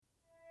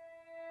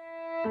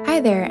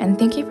Hi there, and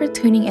thank you for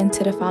tuning in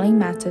to the following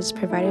message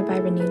provided by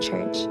Renew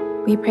Church.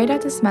 We pray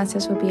that this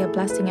message will be a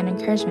blessing and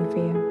encouragement for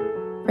you.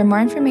 For more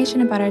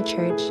information about our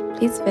church,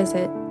 please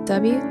visit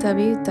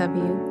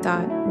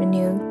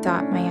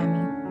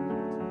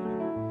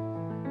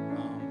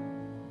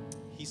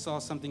www.renew.miami. He saw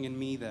something in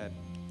me that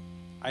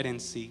I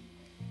didn't see.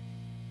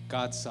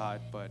 God saw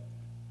it, but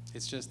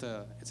it's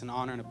an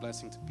honor and a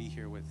blessing to be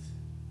here with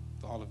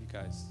all of you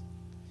guys.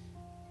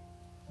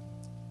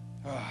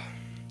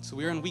 So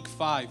we are in week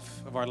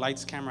 5 of our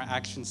Lights, Camera,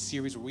 Action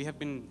series, where we have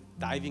been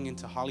diving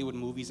into Hollywood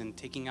movies and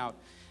taking out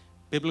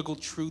biblical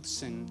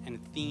truths and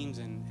themes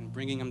and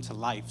bringing them to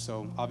life.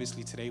 So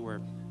obviously today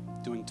we're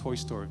doing Toy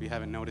Story, if you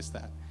haven't noticed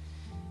that.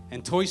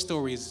 And Toy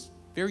Story is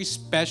very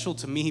special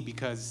to me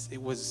because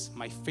it was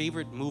my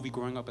favorite movie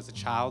growing up as a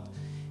child.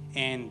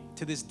 And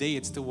to this day,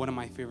 it's still one of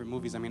my favorite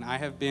movies. I mean, I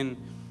have been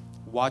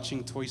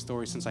watching Toy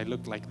Story since I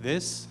looked like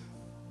this.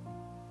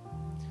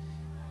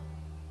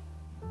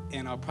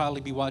 And I'll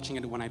probably be watching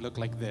it when I look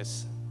like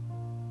this.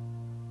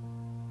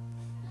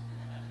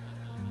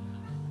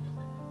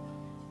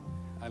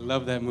 I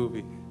love that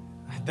movie.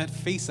 That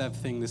face-app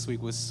thing this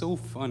week was so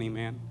funny,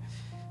 man.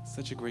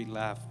 Such a great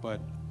laugh.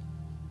 But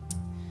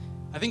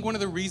I think one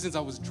of the reasons I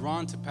was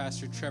drawn to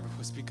Pastor Trevor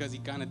was because he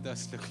kind of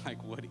does look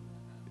like Woody.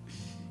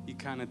 He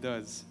kind of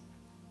does.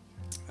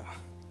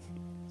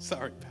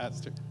 Sorry,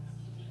 Pastor.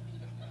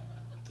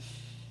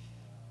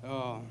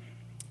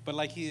 But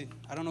I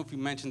don't know if you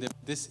mentioned it,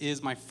 this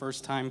is my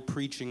first time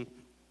preaching,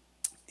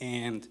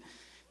 and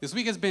this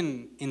week has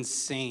been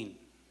insane.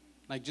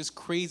 Like, just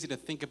crazy to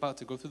think about,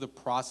 to go through the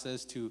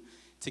process to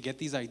get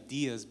these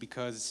ideas,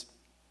 because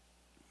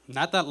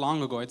not that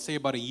long ago, I'd say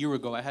about a year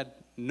ago, I had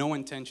no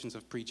intentions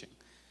of preaching.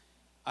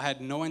 I had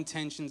no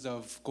intentions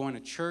of going to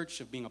church,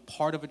 of being a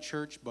part of a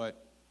church,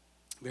 but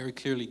very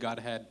clearly God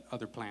had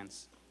other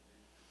plans.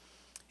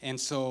 And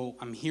so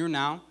I'm here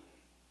now.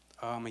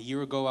 A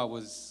year ago, I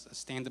was a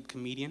stand-up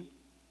comedian,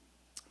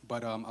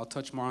 but I'll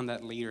touch more on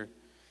that later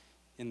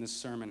in the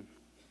sermon.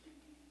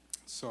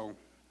 So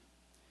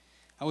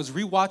I was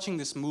rewatching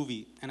this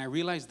movie, and I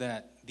realized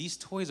that these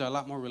toys are a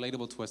lot more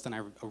relatable to us than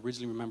I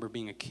originally remember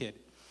being a kid.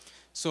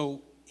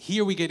 So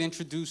here we get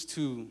introduced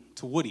to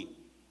Woody.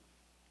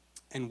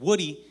 And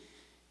Woody,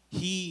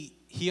 he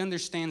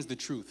understands the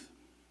truth.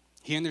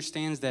 He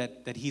understands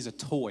that he's a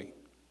toy.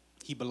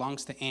 He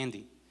belongs to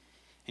Andy.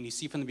 And you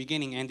see from the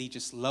beginning, Andy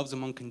just loves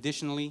him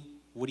unconditionally.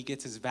 Woody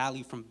gets his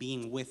value from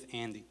being with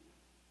Andy.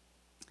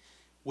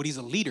 Woody's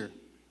a leader.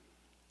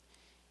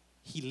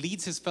 He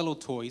leads his fellow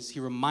toys.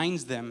 He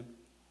reminds them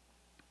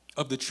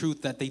of the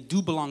truth that they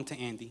do belong to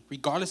Andy,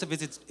 regardless if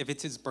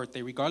it's his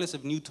birthday, regardless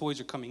if new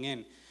toys are coming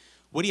in.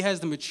 Woody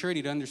has the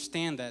maturity to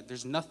understand that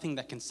there's nothing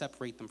that can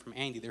separate them from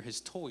Andy. They're his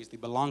toys. They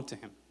belong to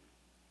him.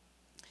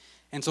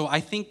 And so I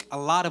think a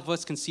lot of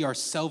us can see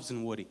ourselves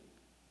in Woody.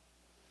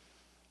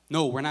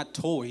 No, we're not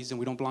toys and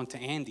we don't belong to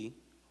Andy,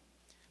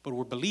 but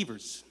we're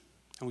believers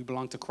and we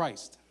belong to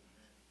Christ.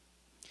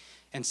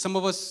 And some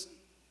of us,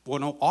 well,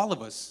 no, all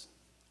of us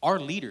are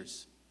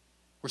leaders.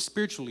 We're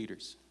spiritual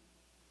leaders.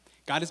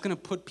 God is going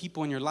to put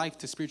people in your life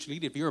to spiritually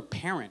lead. If you're a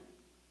parent,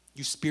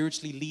 you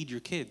spiritually lead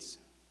your kids.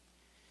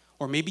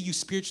 Or maybe you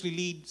spiritually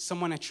lead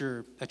someone at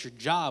your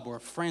job, or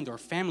a friend or a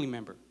family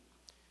member.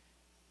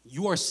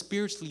 You are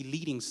spiritually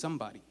leading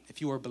somebody if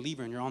you are a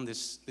believer and you're on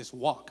this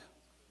walk.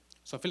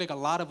 So I feel like a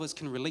lot of us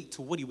can relate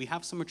to Woody. We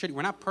have some maturity.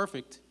 We're not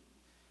perfect.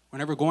 We're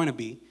never going to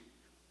be.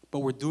 But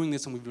we're doing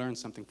this and we've learned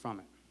something from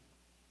it.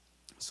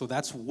 So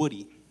that's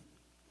Woody.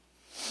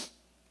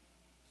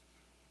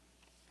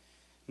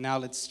 Now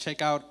let's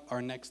check out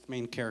our next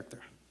main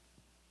character.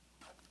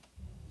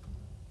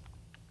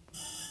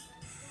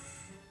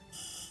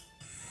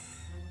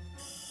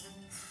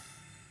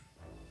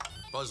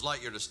 Buzz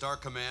Lightyear to Star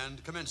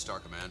Command. Come in, Star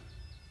Command.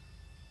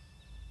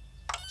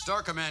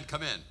 Star Command,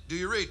 come in. Do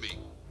you read me?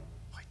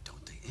 Why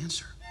don't they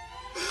answer?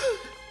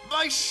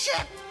 My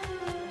ship!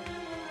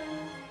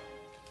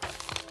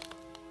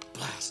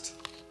 Blast.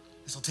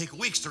 This'll take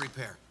weeks to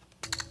repair.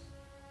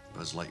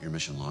 Buzz Lightyear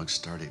mission log,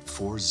 stardate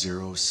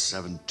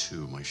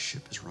 4072. My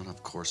ship is run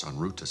off course en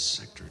route to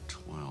Sector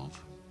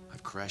 12.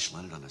 I've crash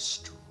landed on a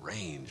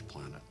strange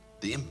planet.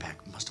 The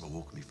impact must have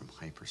awoken me from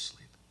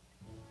hypersleep.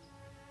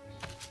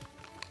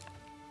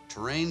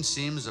 Terrain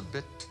seems a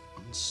bit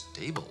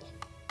unstable.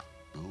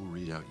 No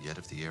readout yet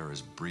if the air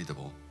is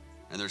breathable.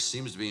 And there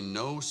seems to be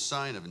no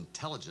sign of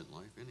intelligent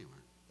life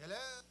anywhere. Hello?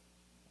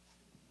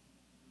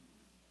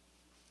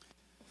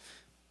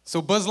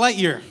 So Buzz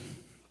Lightyear,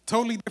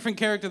 totally different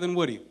character than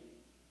Woody.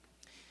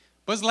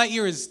 Buzz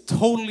Lightyear is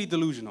totally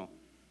delusional.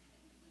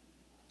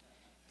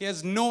 He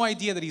has no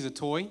idea that he's a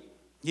toy.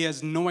 He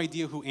has no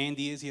idea who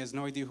Andy is. He has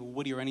no idea who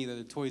Woody or any of the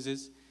other toys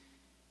is.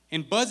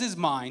 In Buzz's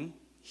mind,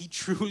 he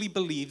truly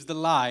believes the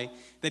lie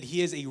that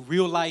he is a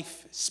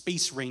real-life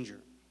space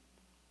ranger.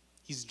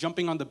 He's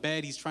jumping on the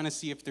bed. He's trying to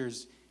see if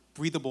there's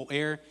breathable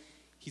air.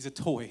 He's a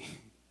toy.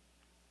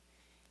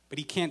 But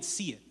he can't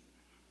see it.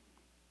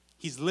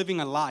 He's living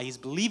a lie. He's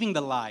believing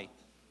the lie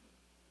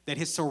that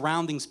his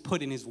surroundings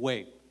put in his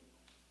way.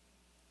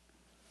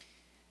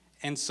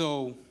 And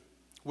so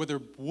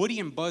whether Woody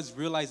and Buzz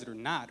realize it or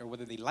not, or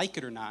whether they like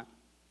it or not,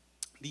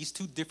 these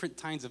two different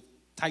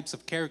types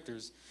of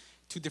characters,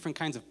 two different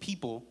kinds of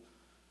people,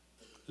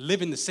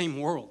 live in the same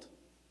world.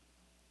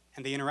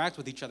 And they interact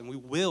with each other, and we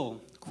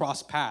will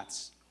cross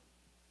paths.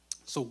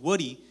 So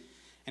Woody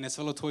and his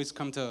fellow toys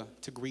come to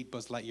greet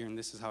Buzz Lightyear, and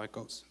this is how it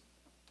goes.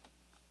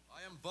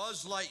 I am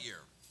Buzz Lightyear.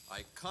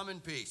 I come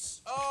in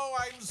peace. Oh,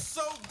 I'm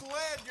so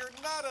glad you're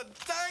not a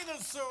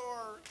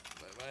dinosaur.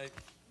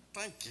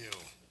 Thank you.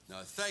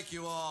 Now, thank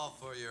you all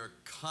for your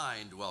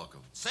kind welcome.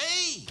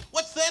 Say,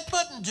 what's that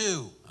button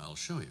do? I'll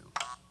show you.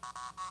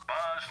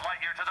 Buzz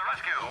Lightyear to the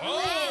rescue.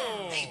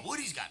 Oh. Hey,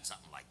 Woody's got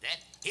something like that.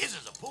 His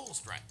is a pull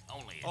strike,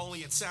 Only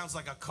it sounds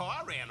like a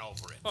car ran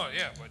over it. Oh,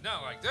 yeah, but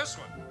not like this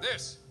one.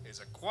 This is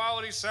a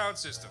quality sound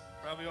system.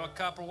 Probably all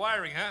copper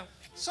wiring, huh?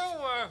 So,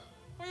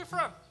 where you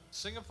from?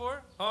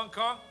 Singapore? Hong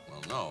Kong?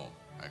 Well, no.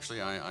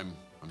 Actually, I'm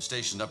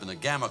stationed up in the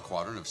Gamma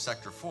Quadrant of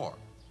Sector 4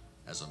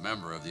 as a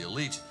member of the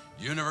elite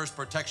Universe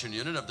Protection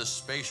Unit of the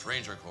Space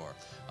Ranger Corps.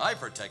 I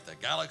protect the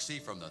galaxy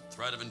from the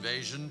threat of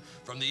invasion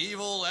from the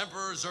evil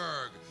Emperor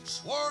Zurg,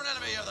 sworn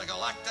enemy of the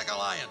Galactic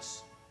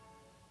Alliance.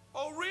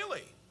 Oh,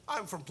 really?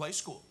 I'm from Play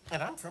School.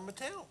 And I'm from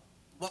Mattel.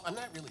 Well, I'm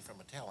not really from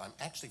Mattel. I'm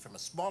actually from a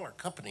smaller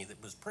company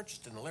that was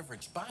purchased in a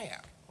leveraged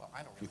buyout. Well,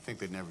 I don't You really... think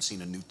they'd never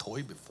seen a new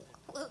toy before?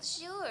 Well,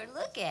 sure,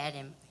 look at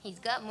him. He's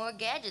got more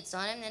gadgets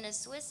on him than a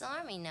Swiss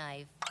Army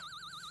knife.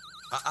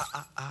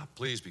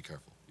 Please be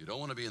careful. You don't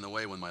want to be in the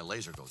way when my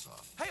laser goes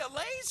off. Hey, a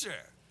laser?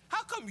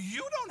 How come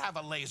you don't have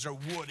a laser,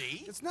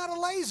 Woody? It's not a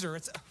laser.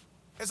 It's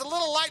a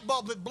little light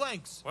bulb that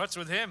blinks. What's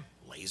with him?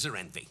 Laser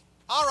envy.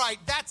 All right,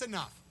 that's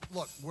enough.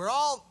 Look, we're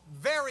all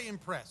very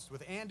impressed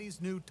with Andy's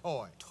new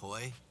toy.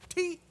 Toy?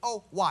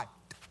 T-O-Y.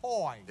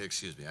 Toy.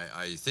 Excuse me.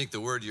 I think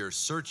the word you're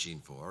searching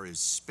for is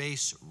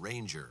Space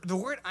Ranger. The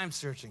word I'm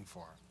searching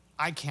for,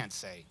 I can't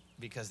say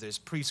because there's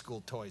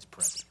preschool toys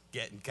present.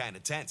 Getting kind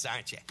of tense,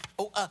 aren't you?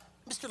 Oh,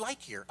 Mr.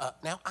 Lightyear,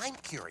 now I'm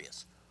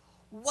curious.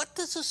 What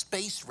does a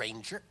space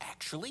ranger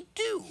actually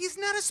do? He's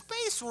not a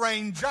space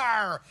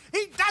ranger.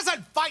 He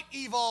doesn't fight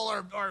evil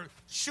or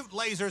shoot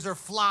lasers or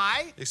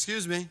fly.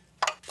 Excuse me.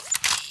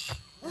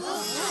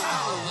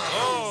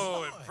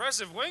 Oh,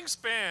 impressive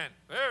wingspan.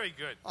 Very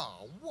good.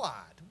 Oh,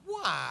 what?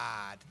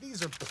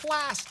 These are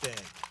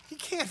plastic. He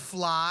can't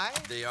fly.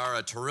 They are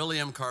a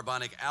beryllium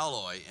carbonic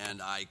alloy,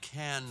 and I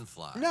can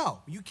fly. No,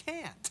 you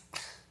can't.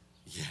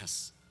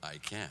 Yes, I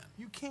can.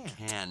 You can't.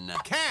 Can.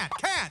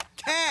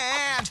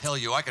 Can't. Tell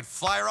you, I could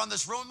fly around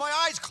this room with my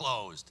eyes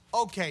closed.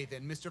 Okay,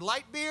 then, Mr.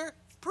 Lightbeer,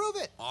 prove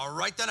it. All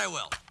right, then I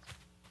will.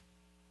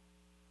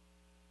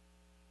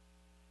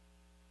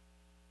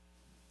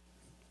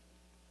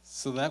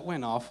 So that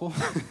went awful.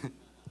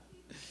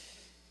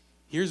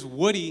 Here's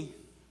Woody.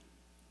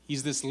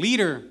 He's this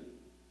leader.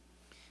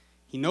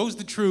 He knows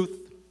the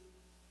truth.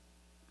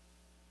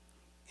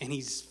 And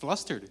he's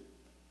flustered.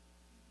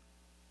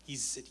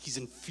 He's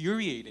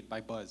infuriated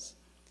by Buzz.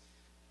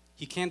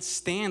 He can't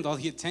stand all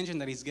the attention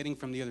that he's getting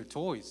from the other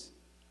toys.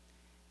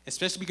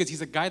 Especially because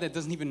he's a guy that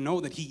doesn't even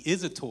know that he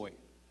is a toy.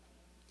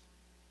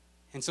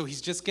 And so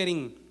he's just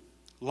getting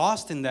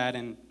lost in that,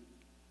 and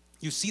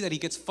you see that he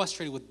gets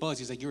frustrated with Buzz.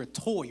 He's like, you're a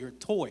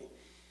toy.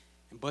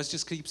 And Buzz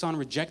just keeps on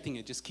rejecting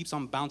it, just keeps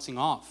on bouncing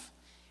off.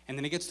 And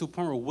then it gets to a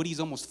point where Woody's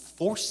almost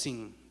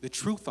forcing the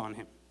truth on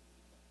him.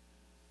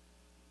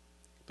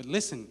 But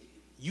listen,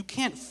 you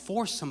can't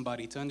force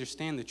somebody to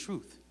understand the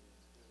truth.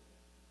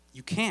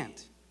 You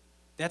can't.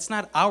 That's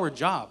not our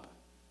job.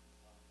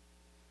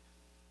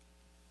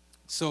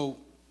 So,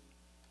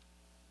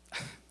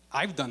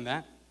 I've done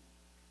that.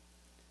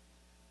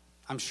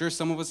 I'm sure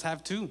some of us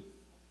have too.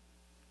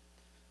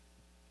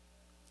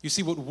 You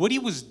see, what Woody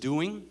was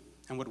doing,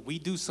 and what we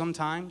do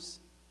sometimes,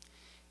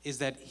 is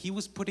that he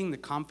was putting the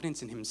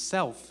confidence in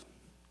himself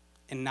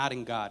and not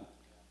in God.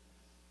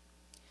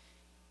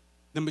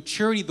 The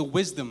maturity, the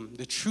wisdom,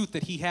 the truth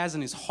that he has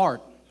in his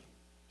heart,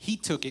 he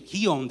took it,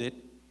 he owned it,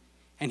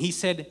 and he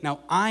said, now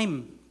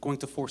I'm going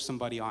to force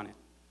somebody on it.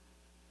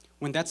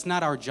 When that's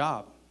not our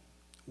job.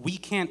 We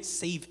can't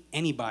save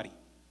anybody.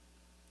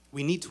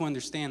 We need to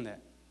understand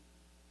that.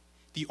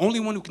 The only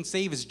one who can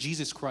save is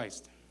Jesus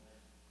Christ.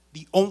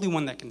 The only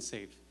one that can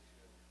save.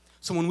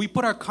 So when we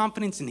put our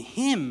confidence in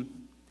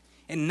him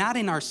and not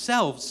in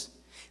ourselves,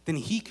 then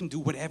he can do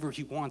whatever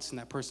he wants in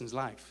that person's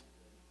life.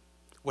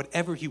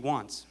 Whatever he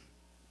wants.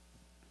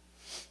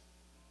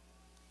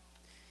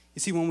 You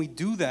see, when we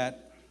do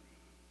that,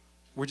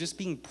 we're just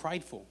being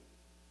prideful.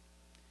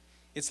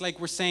 It's like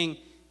we're saying,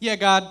 yeah,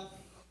 God,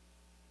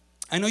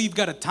 I know you've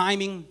got a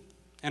timing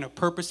and a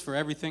purpose for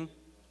everything,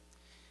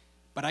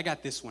 but I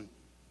got this one.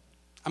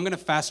 I'm going to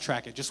fast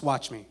track it. Just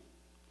watch me.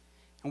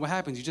 And what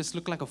happens? You just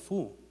look like a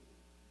fool.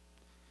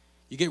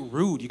 You get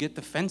rude. You get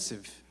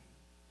defensive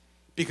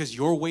because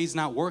your way's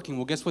not working.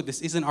 Well, guess what?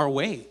 This isn't our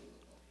way.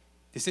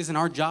 This isn't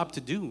our job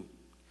to do.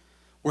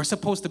 We're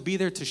supposed to be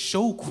there to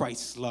show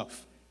Christ's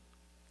love.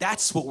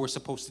 That's what we're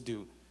supposed to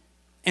do.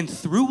 And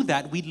through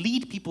that, we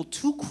lead people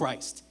to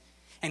Christ.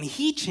 And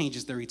he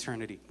changes their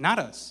eternity, not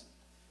us.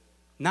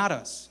 Not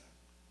us.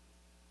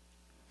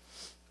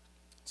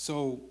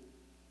 So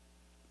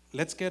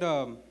let's get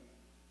a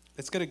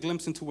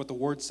glimpse into what the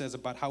word says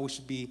about how we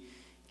should be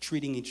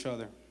treating each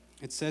other.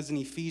 It says in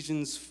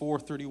Ephesians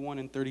 4:31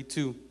 and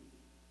 32,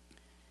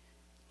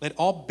 let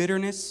all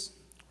bitterness,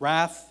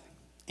 wrath,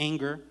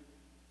 anger,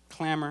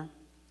 clamor,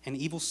 and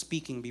evil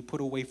speaking be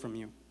put away from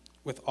you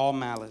with all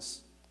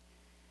malice.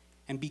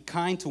 And be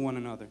kind to one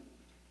another,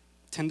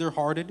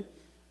 tender-hearted,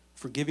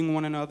 forgiving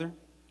one another,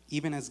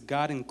 even as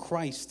God in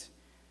Christ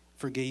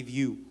forgave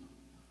you.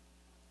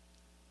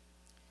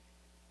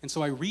 And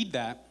so I read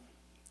that,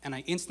 and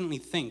I instantly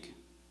think,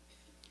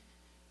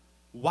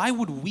 why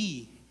would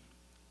we,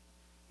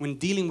 when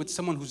dealing with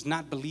someone who's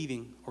not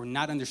believing or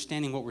not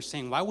understanding what we're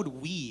saying, why would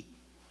we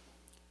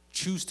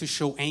choose to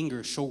show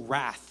anger, show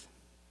wrath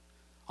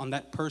on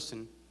that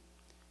person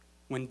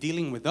when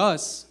dealing with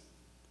us,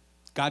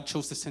 God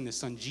chose to send his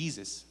son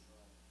Jesus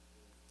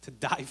to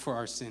die for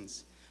our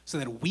sins so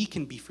that we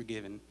can be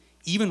forgiven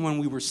even when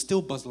we were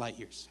still Buzz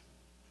Lightyears.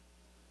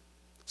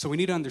 So we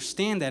need to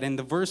understand that. And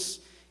the verse,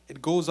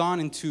 it goes on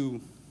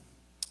into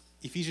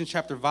Ephesians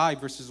chapter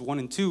 5, verses 1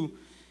 and 2.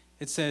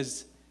 It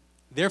says,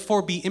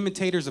 therefore be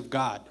imitators of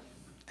God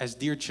as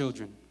dear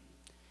children,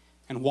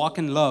 and walk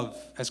in love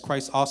as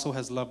Christ also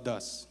has loved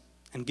us,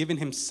 and given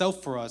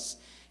himself for us,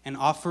 an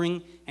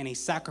offering and a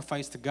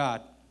sacrifice to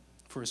God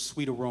for a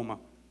sweet aroma.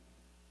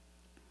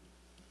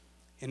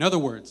 In other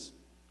words,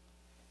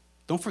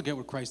 don't forget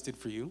what Christ did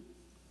for you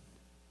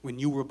when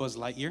you were Buzz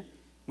Lightyear,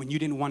 when you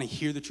didn't want to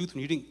hear the truth,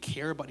 when you didn't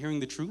care about hearing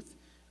the truth.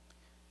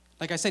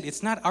 Like I said,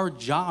 it's not our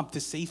job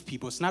to save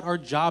people. It's not our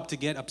job to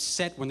get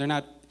upset when they're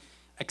not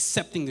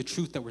accepting the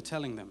truth that we're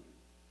telling them.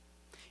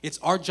 It's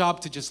our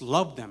job to just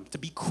love them, to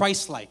be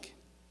Christ-like.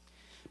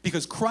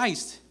 Because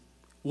Christ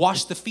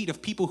washed the feet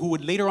of people who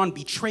would later on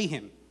betray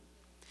him.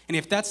 And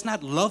if that's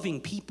not loving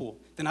people,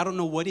 then I don't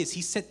know what is.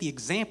 He set the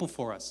example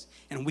for us,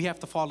 and we have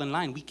to fall in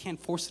line. We can't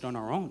force it on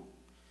our own.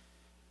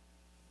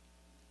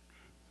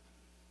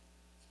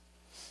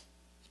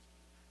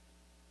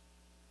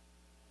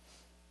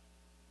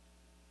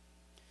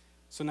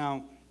 So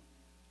now,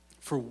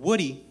 for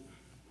Woody,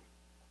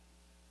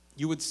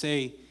 you would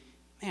say,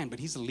 man, but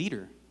he's a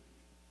leader.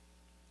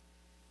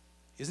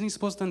 Isn't he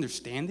supposed to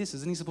understand this?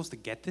 Isn't he supposed to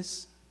get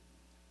this?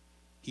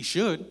 He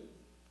should,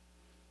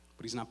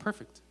 but he's not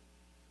perfect.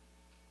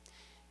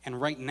 And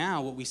right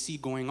now, what we see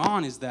going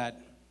on is that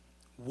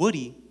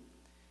Woody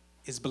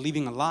is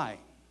believing a lie.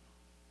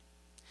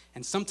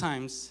 And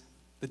sometimes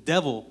the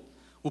devil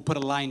will put a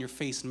lie in your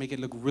face and make it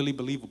look really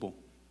believable.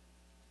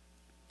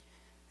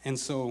 And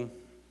so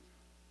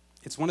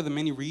it's one of the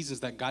many reasons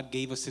that God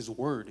gave us his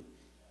word.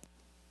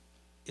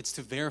 It's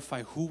to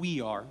verify who we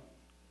are and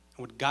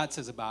what God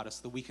says about us,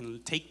 so that we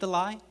can take the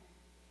lie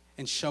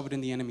and shove it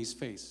in the enemy's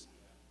face,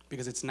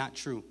 because it's not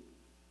true.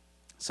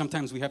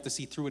 Sometimes we have to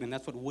see through it, and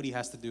that's what Woody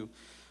has to do.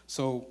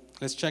 So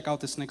let's check out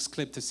this next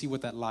clip to see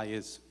what that lie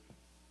is.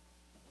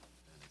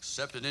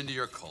 Accepted into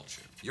your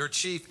culture. Your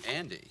chief,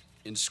 Andy,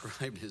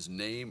 inscribed his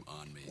name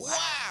on me.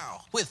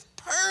 Wow! With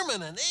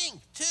permanent ink,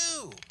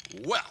 too.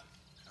 Well,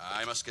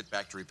 I must get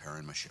back to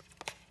repairing my ship.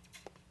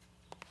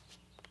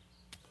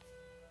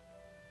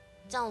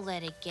 Don't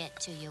let it get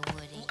to you,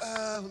 Woody.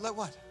 Let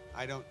what?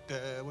 I don't,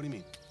 what do you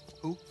mean?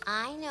 Who?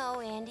 I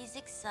know Andy's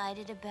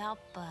excited about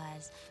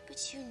Buzz,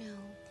 but you know,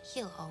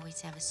 he'll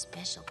always have a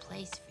special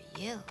place for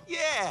you.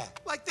 Yeah,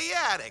 like the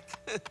attic.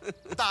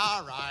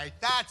 All right,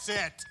 that's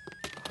it.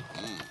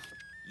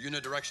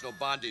 Unidirectional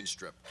bonding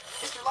strip.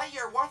 Mr.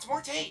 Lightyear wants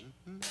more tea.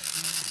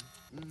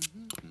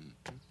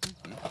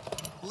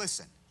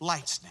 Listen,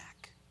 Light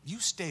Snack, you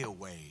stay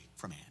away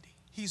from Andy.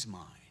 He's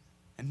mine,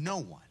 and no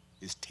one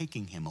is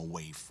taking him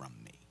away from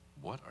me.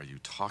 What are you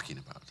talking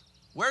about?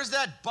 Where's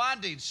that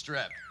bonding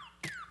strip?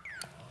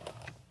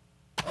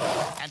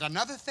 And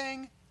another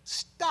thing,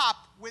 stop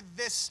with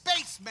this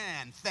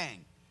spaceman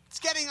thing. It's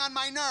getting on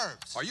my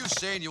nerves. Are you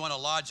saying you want to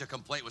lodge a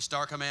complaint with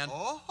Star Command?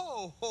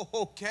 Oh,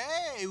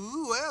 okay.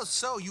 Ooh, well,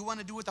 so you want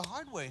to do it the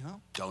hard way, huh?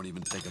 Don't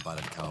even think about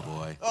it,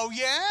 cowboy. Oh,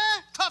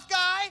 yeah? Tough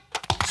guy?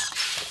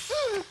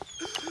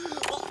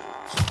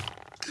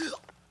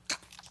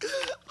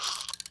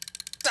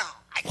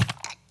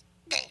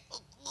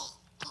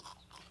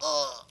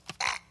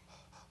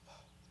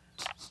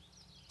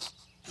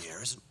 The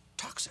air isn't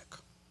toxic.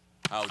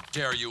 How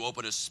dare you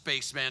open a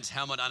spaceman's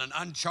helmet on an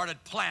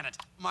uncharted planet?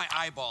 My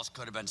eyeballs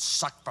could have been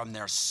sucked from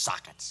their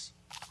sockets.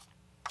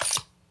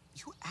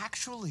 You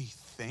actually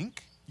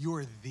think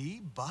you're the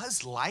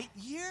Buzz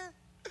Lightyear?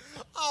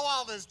 Oh,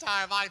 all this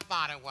time I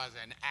thought it was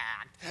an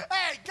act.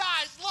 Hey,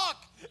 guys, look!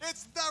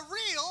 It's the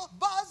real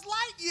Buzz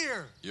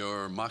Lightyear!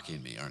 You're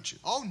mocking me, aren't you?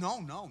 Oh, no.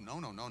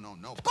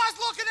 Buzz,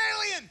 look, an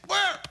alien!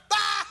 Where?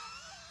 Ah!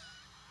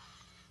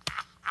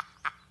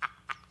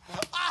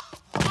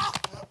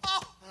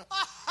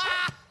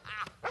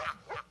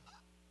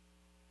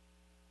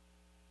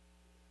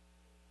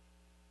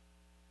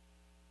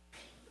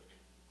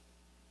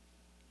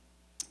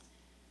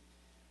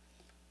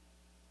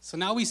 So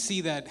now we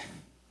see that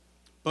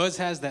Buzz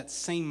has that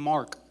same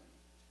mark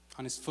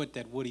on his foot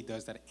that Woody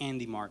does, that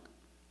Andy mark.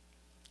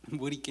 And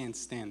Woody can't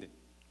stand it.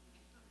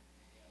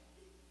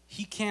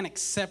 he can't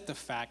accept the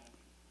fact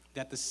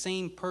that the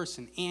same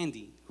person,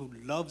 Andy, who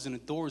loves and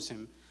adores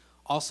him,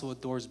 also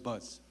adores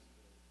Buzz.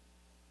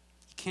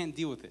 He can't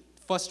deal with it.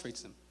 It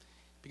frustrates him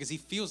because he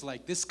feels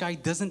like this guy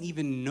doesn't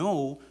even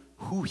know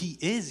who he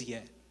is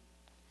yet.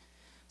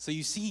 So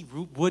you see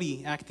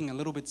Woody acting a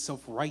little bit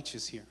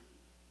self-righteous here.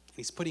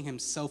 He's putting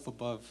himself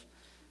above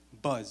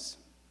Buzz.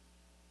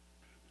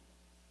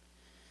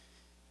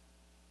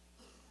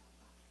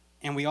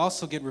 And we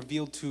also get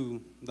revealed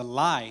to the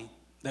lie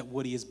that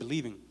Woody is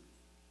believing.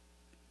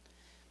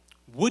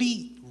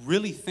 Woody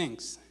really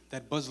thinks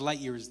that Buzz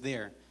Lightyear is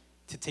there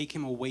to take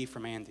him away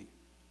from Andy.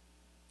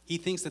 He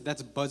thinks that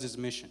that's Buzz's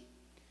mission.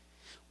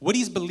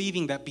 Woody's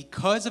believing that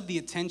because of the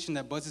attention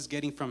that Buzz is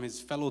getting from his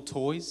fellow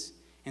toys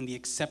and the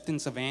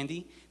acceptance of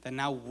Andy, that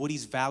now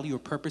Woody's value or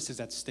purpose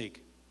is at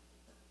stake.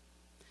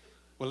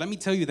 Well, let me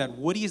tell you that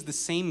Woody is the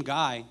same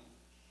guy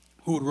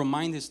who would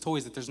remind his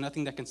toys that there's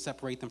nothing that can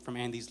separate them from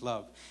Andy's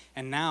love.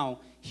 And now,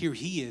 here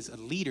he is, a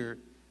leader,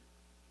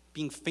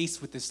 being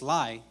faced with this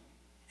lie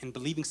and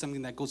believing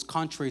something that goes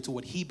contrary to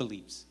what he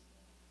believes.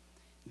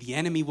 The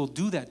enemy will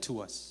do that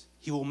to us.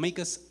 He will make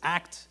us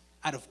act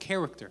out of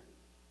character.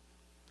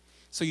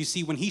 So you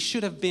see, when he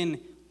should have been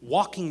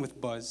walking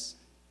with Buzz,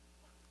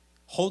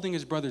 holding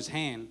his brother's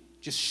hand,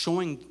 just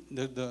showing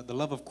the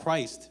love of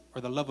Christ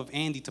or the love of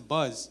Andy to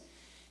Buzz,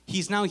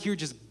 he's now here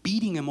just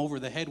beating him over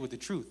the head with the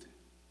truth.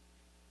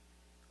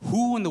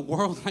 Who in the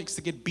world likes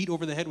to get beat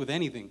over the head with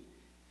anything?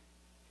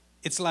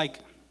 It's like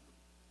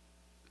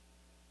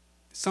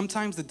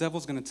sometimes the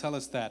devil's going to tell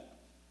us that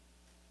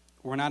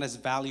we're not as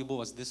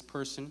valuable as this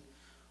person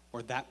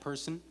or that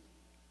person.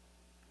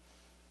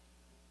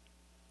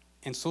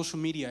 And social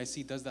media, I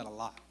see, does that a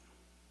lot.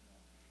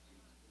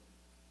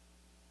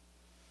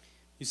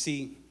 You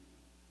see,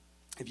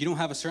 if you don't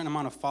have a certain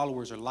amount of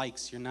followers or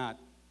likes, you're not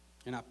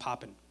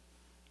popping.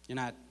 You're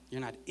not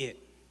it.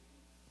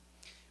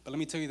 But let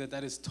me tell you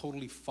that is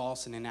totally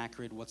false and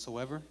inaccurate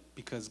whatsoever,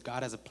 because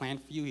God has a plan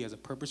for you, he has a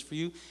purpose for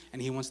you,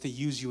 and he wants to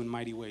use you in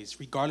mighty ways,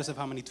 regardless of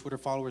how many Twitter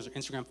followers or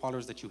Instagram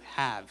followers that you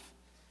have.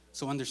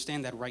 So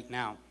understand that right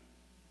now.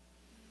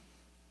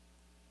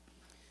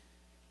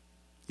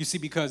 You see,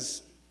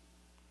 because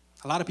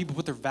a lot of people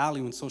put their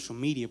value in social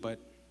media, but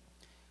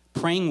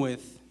praying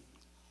with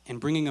and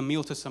bringing a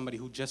meal to somebody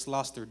who just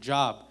lost their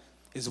job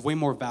is way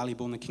more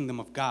valuable in the kingdom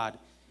of God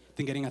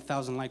than getting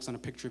 1,000 likes on a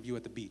picture of you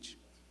at the beach.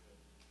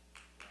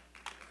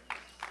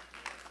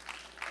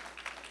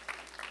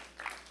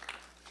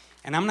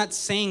 And I'm not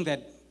saying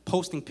that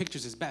posting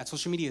pictures is bad.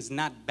 Social media is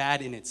not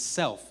bad in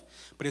itself.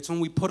 But it's when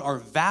we put our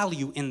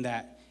value in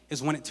that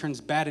is when it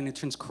turns bad and it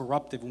turns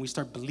corruptive. When we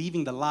start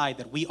believing the lie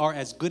that we are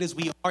as good as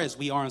we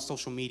are on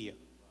social media.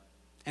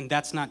 And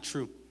that's not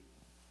true.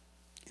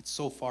 It's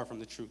so far from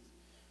the truth.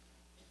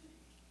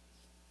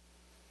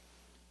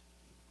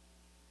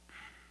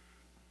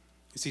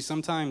 You see,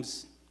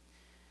 sometimes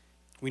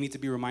we need to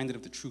be reminded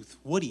of the truth.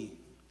 Woody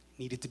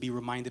needed to be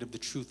reminded of the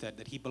truth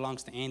that he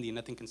belongs to Andy and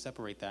nothing can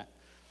separate that.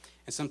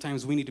 And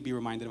sometimes we need to be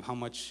reminded of how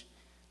much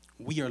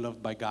we are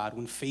loved by God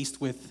when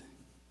faced with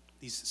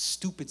these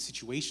stupid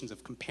situations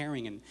of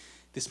comparing and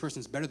this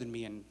person's better than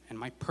me and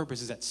my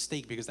purpose is at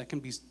stake, because that's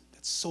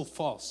so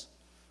false.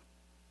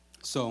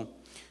 So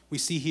we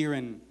see here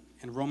in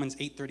Romans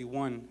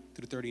 8:31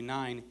 through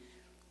 39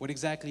 what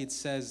exactly it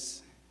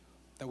says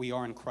that we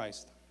are in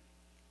Christ.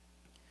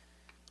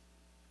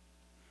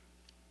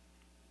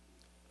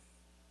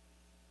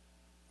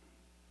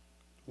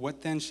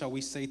 What then shall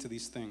we say to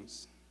these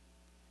things?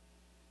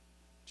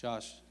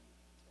 Josh.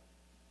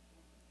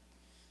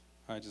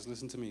 All right, just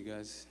listen to me,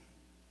 guys.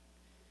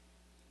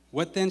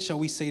 What then shall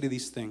we say to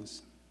these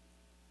things?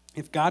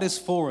 If God is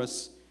for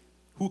us,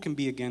 who can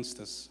be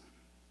against us?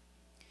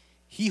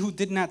 He who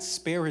did not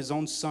spare his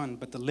own son,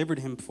 but delivered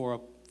him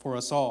for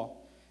us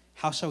all,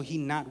 how shall he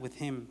not with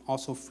him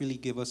also freely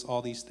give us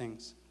all these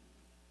things?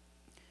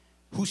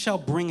 Who shall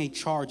bring a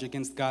charge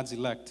against God's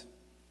elect?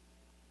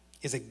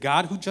 Is it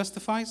God who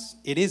justifies?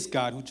 It is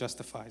God who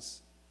justifies.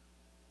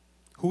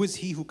 Who is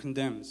he who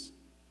condemns?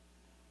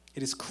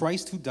 It is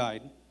Christ who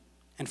died,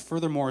 and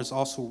furthermore is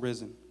also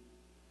risen,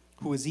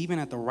 who is even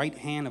at the right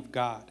hand of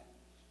God,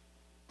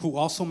 who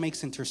also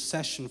makes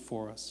intercession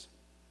for us.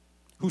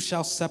 Who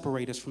shall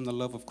separate us from the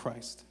love of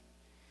Christ?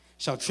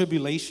 Shall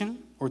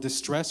tribulation or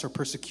distress or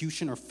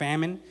persecution or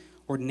famine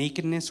or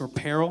nakedness or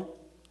peril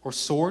or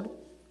sword?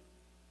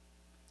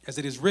 As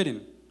it is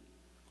written,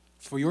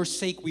 for your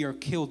sake we are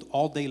killed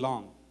all day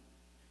long.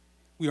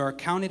 We are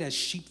accounted as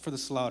sheep for the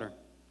slaughter.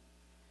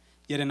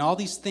 Yet in all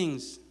these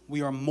things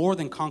we are more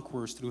than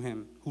conquerors through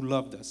him who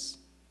loved us.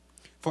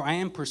 For I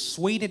am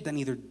persuaded that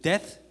neither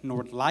death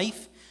nor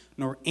life,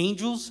 nor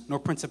angels, nor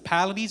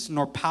principalities,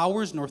 nor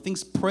powers, nor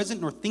things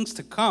present, nor things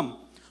to come,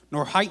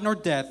 nor height nor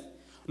depth,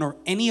 nor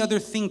any other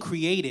thing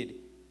created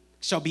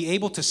shall be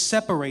able to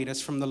separate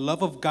us from the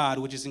love of God,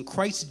 which is in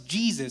Christ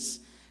Jesus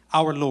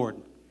our Lord.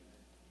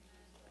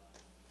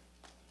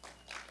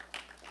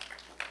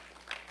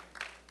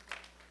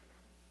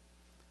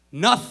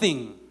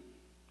 Nothing.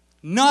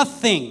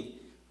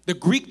 The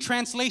Greek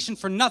translation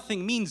for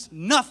nothing means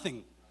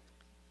nothing.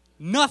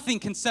 Nothing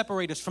can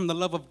separate us from the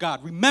love of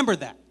God. Remember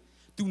that.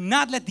 Do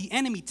not let the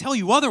enemy tell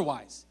you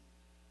otherwise.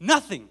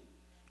 Nothing.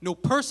 No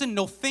person,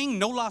 no thing,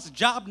 no lost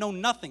job, no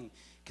nothing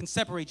can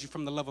separate you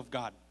from the love of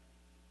God.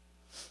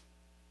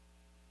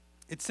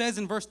 It says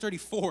in verse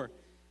 34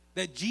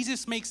 that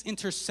Jesus makes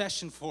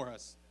intercession for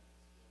us.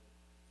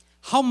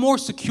 How more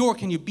secure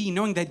can you be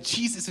knowing that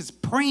Jesus is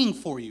praying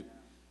for you?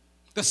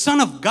 The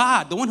Son of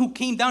God, the one who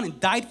came down and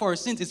died for our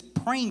sins, is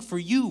praying for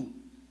you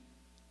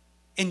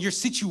in your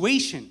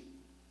situation.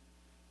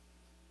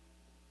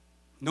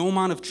 No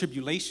amount of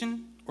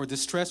tribulation or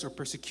distress or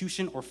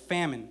persecution or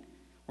famine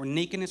or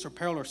nakedness or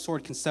peril or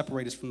sword can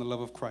separate us from the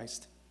love of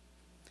Christ.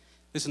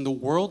 Listen, the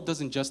world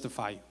doesn't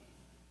justify you.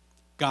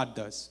 God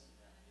does.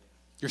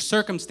 Your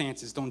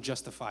circumstances don't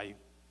justify you.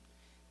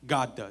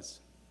 God does.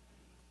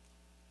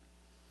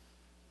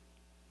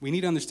 We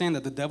need to understand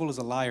that the devil is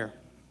a liar.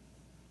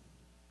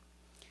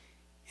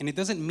 And it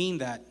doesn't mean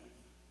that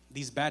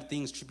these bad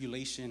things,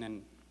 tribulation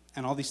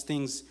and all these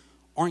things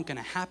aren't going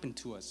to happen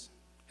to us.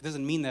 It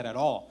doesn't mean that at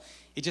all.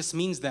 It just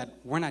means that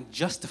we're not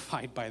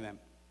justified by them.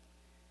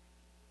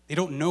 They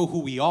don't know who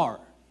we are.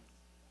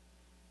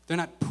 They're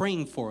not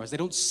praying for us. They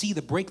don't see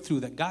the breakthrough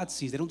that God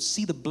sees. They don't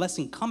see the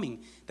blessing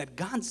coming that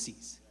God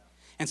sees.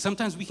 And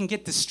sometimes we can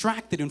get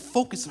distracted and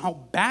focus on how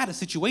bad a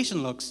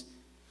situation looks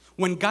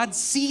when God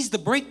sees the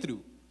breakthrough.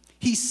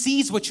 He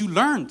sees what you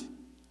learned.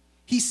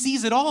 He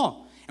sees it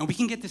all. And we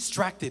can get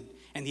distracted.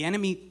 And the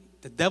enemy,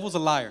 the devil's a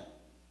liar.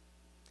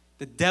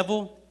 The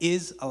devil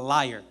is a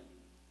liar.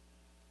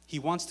 He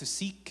wants to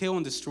seek, kill,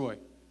 and destroy.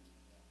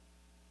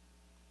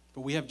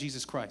 But we have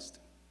Jesus Christ.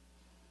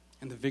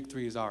 And the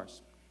victory is ours.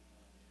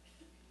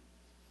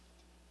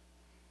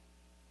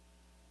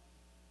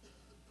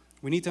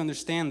 We need to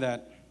understand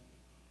that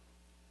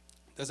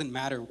it doesn't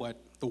matter what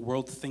the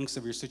world thinks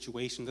of your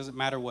situation. It doesn't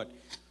matter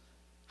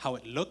how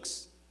it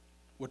looks,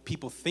 what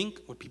people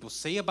think, what people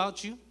say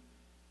about you.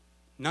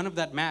 None of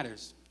that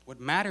matters. What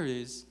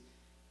matters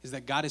is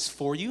that God is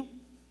for you.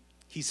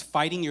 He's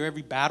fighting your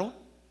every battle.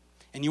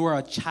 And you are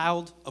a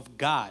child of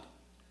God.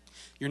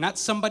 You're not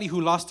somebody who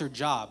lost their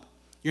job.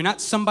 You're not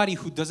somebody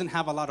who doesn't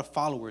have a lot of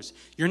followers.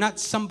 You're not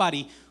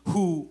somebody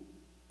who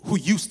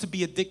used to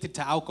be addicted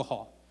to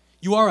alcohol.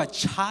 You are a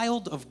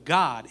child of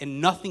God,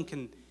 and nothing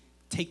can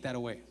take that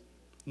away.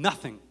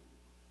 Nothing.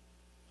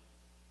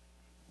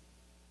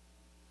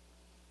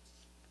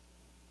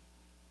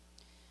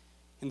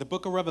 In the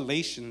book of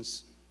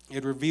Revelations,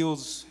 it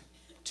reveals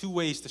 2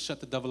 ways to shut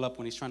the devil up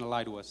when he's trying to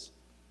lie to us.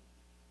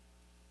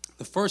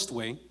 The first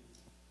way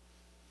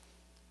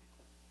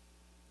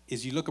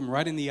is you look him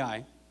right in the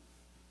eye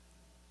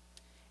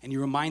and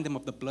you remind him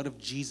of the blood of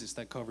Jesus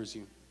that covers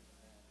you.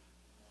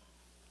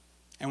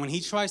 And when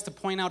he tries to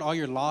point out all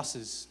your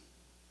losses,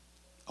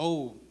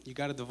 oh, you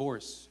got a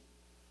divorce.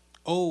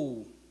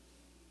 Oh,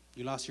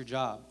 you lost your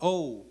job.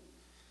 Oh,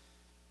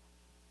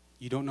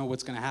 you don't know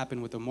what's going to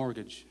happen with the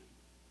mortgage.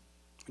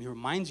 When he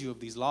reminds you of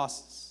these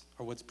losses,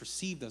 or what's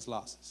perceived as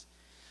losses,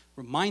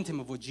 remind him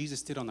of what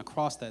Jesus did on the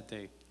cross that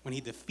day when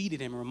he defeated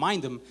him.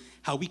 Remind him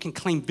how we can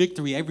claim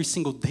victory every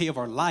single day of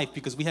our life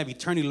because we have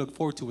eternity to look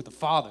forward to with the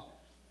Father.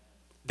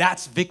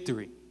 That's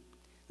victory.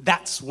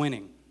 That's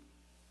winning.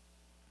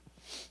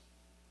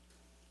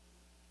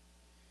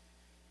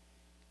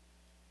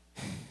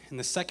 And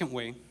the second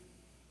way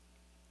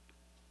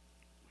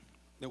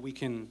that we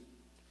can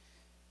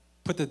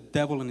put the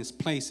devil in his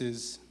place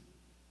is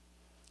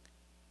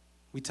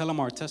we tell him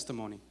our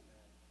testimony.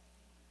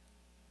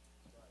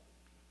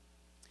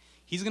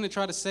 He's going to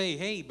try to say,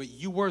 hey, but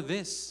you were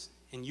this,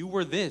 and you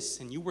were this,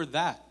 and you were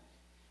that.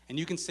 And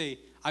you can say,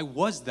 I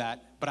was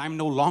that, but I'm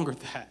no longer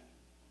that.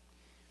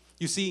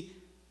 You see,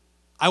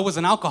 I was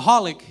an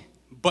alcoholic,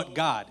 but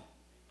God.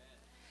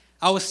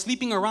 I was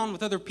sleeping around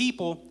with other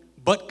people,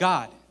 but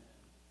God.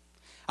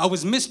 I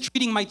was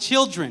mistreating my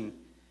children,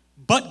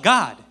 but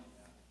God.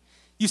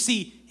 You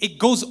see, it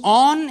goes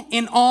on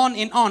and on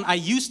and on. I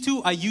used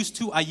to,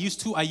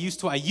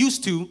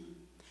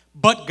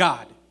 but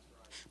God.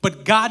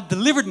 But God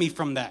delivered me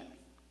from that.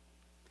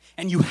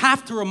 And you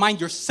have to remind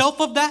yourself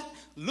of that.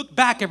 Look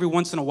back every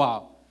once in a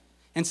while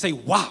and say,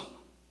 wow,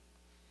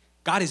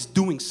 God is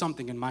doing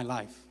something in my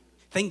life.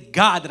 Thank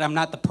God that I'm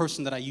not the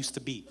person that I used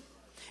to be.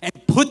 And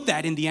put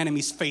that in the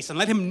enemy's face and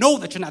let him know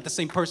that you're not the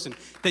same person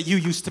that you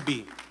used to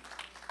be.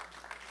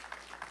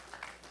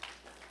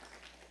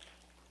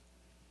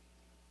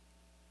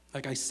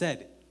 Like I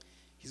said,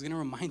 he's going to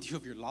remind you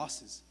of your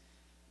losses,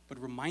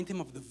 but remind him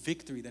of the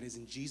victory that is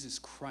in Jesus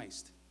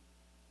Christ.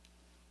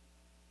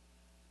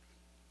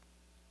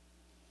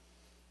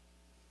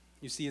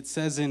 You see, it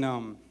says in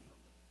 2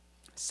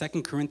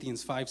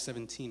 Corinthians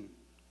 5:17,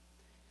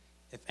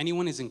 if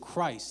anyone is in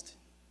Christ,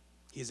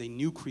 he is a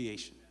new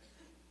creation.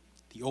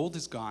 The old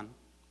is gone,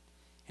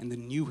 and the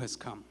new has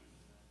come.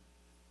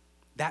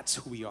 That's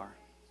who we are.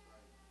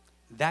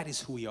 That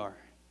is who we are.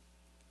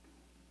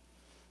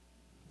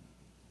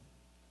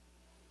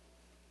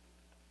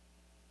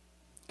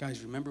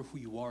 Guys, remember who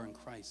you are in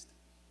Christ.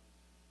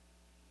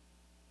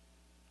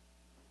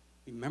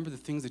 Remember the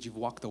things that you've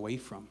walked away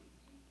from.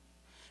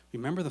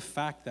 Remember the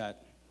fact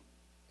that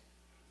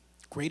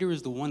Greater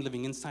is the one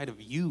living inside of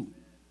you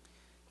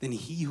than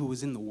he who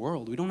is in the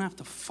world. We don't have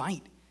to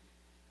fight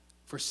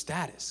for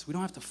status. We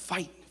don't have to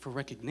fight for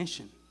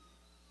recognition.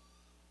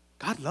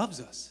 God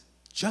loves us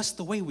just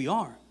the way we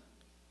are.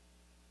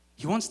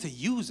 He wants to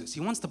use us. He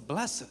wants to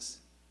bless us.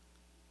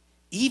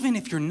 Even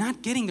if you're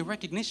not getting the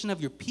recognition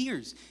of your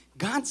peers,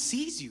 God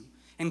sees you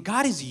and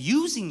God is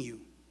using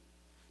you.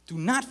 Do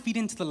not feed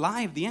into the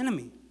lie of the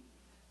enemy.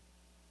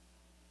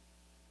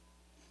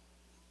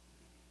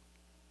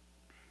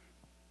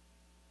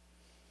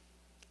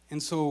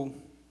 And so,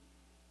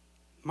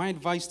 my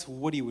advice to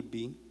Woody would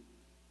be,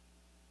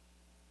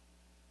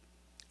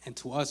 and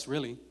to us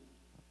really,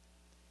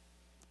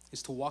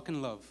 is to walk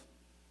in love,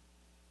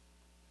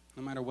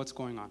 no matter what's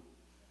going on.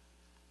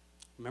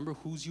 Remember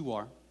whose you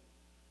are.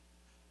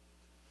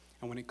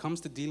 And when it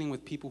comes to dealing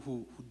with people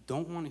who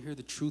don't want to hear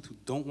the truth, who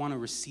don't want to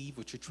receive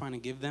what you're trying to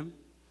give them,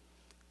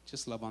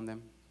 just love on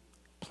them.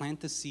 Plant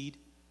the seed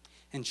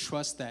and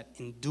trust that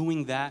in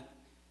doing that,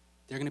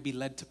 they're going to be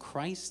led to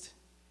Christ.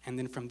 And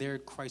then from there,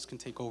 Christ can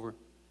take over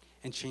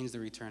and change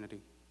their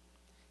eternity.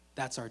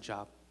 That's our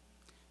job.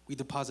 We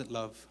deposit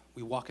love.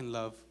 We walk in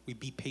love. We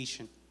be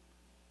patient.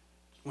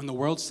 When the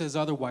world says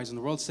otherwise, and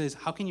the world says,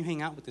 how can you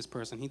hang out with this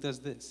person? He does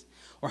this.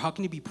 Or how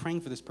can you be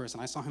praying for this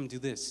person? I saw him do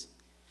this.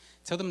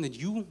 Tell them that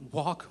you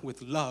walk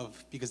with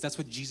love because that's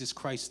what Jesus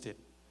Christ did.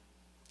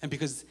 And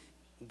because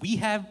we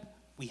have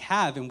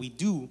and we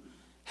do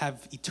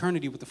have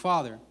eternity with the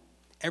Father,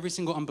 every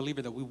single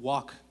unbeliever that we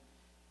walk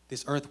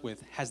this earth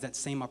with has that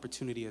same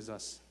opportunity as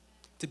us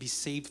to be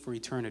saved for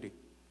eternity.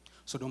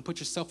 So don't put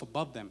yourself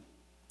above them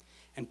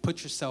and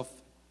put yourself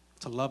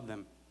to love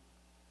them.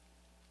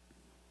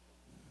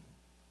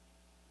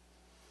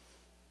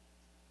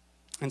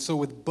 And so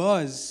with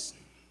Buzz,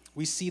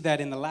 we see that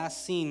in the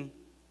last scene,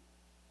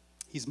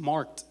 he's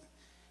marked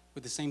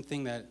with the same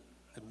thing that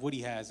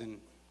Woody has. And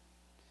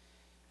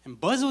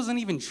Buzz wasn't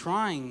even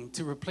trying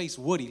to replace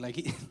Woody. Like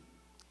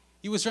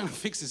he was trying to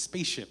fix his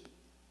spaceship.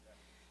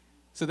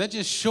 So that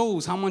just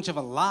shows how much of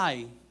a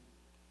lie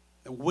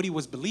that Woody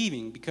was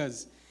believing,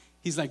 because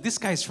he's like, this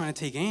guy's trying to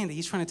take Andy.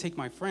 He's trying to take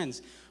my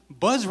friends.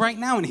 Buzz right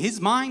now in his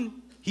mind,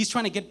 he's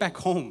trying to get back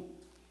home.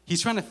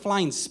 He's trying to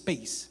fly in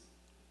space.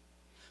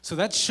 So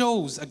that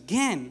shows,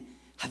 again,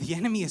 how the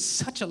enemy is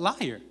such a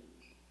liar.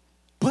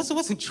 Buzz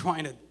wasn't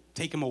trying to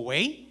take him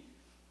away.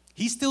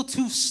 He's still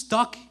too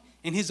stuck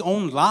in his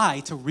own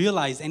lie to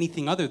realize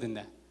anything other than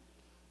that.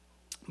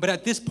 But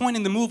at this point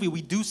in the movie,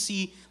 we do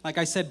see, like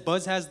I said,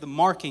 Buzz has the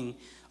marking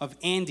of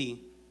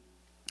Andy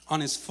on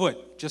his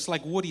foot, just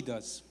like Woody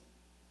does.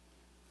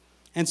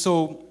 And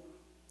so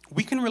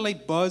we can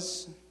relate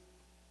Buzz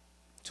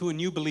to a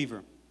new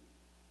believer.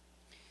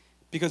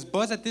 Because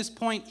Buzz, at this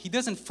point, he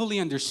doesn't fully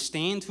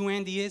understand who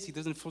Andy is. He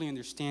doesn't fully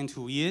understand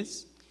who he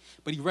is.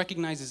 But he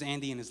recognizes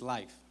Andy in his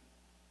life.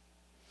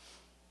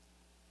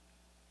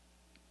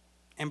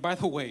 And by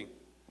the way,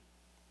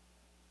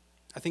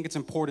 I think it's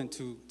important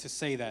to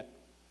say that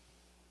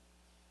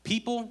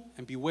people,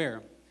 and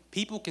beware,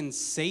 people can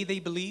say they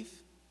believe,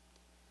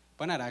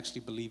 but not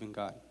actually believe in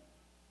God.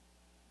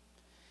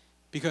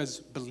 Because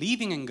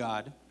believing in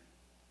God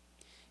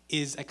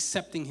is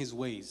accepting his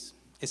ways,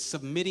 is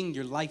submitting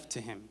your life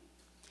to him.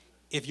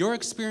 If you're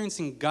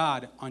experiencing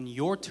God on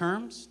your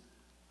terms,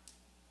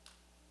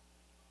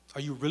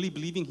 are you really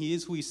believing he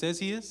is who he says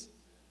he is?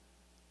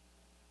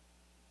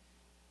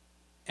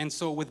 And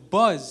so with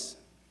Buzz,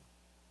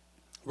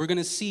 we're going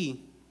to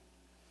see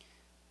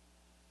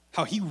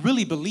how he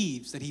really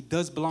believes that he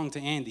does belong to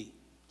Andy.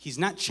 He's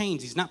not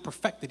changed. He's not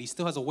perfected. He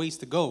still has a ways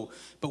to go.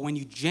 But when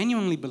you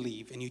genuinely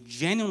believe and you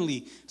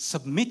genuinely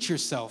submit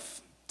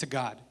yourself to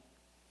God,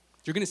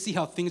 you're going to see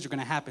how things are going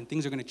to happen.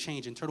 Things are going to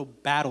change. Internal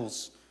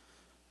battles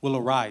will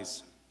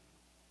arise.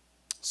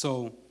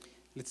 So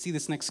let's see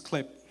this next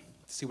clip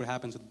to see what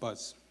happens with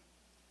Buzz.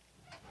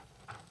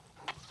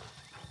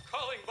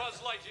 Calling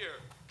Buzz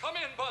Lightyear. Come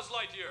in, Buzz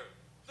Lightyear.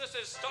 This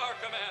is Star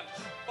Command.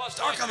 Buzz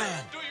Star Lightyear,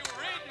 Command. do you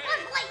read me?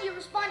 Buzz Lightyear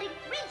responding.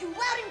 Read you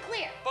loud and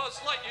clear. Buzz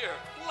Lightyear,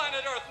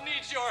 planet Earth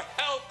needs your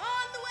help.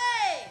 On the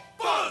way.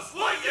 Buzz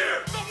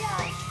Lightyear, the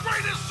world's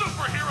greatest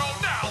superhero,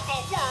 now the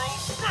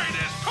world's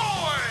greatest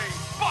toy.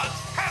 Buzz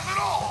has it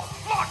all.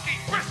 Locking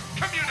wrist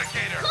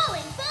communicator.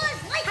 Calling Buzz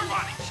Lightyear.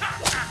 Karate chop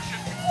action.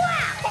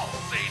 Wow.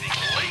 Pulsating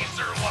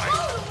laser light.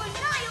 Total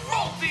annihilation.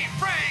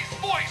 Multi-phase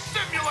voice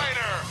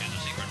simulator. In a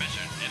secret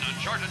mission in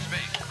uncharted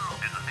space.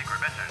 In a secret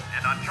mission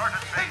in uncharted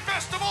space. And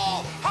best of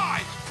all,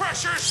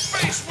 high-pressure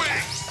space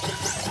wings.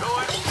 To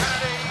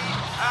infinity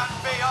and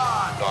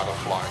beyond. Not a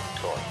flying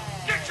toy.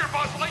 Get your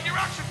Buzz Lightyear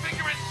action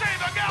figure and save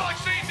a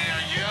galaxy near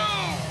you.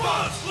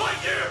 Buzz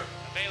Lightyear.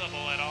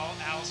 Available at all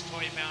Al's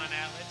Toy Bound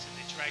outlets in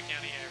the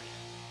Tri-County area.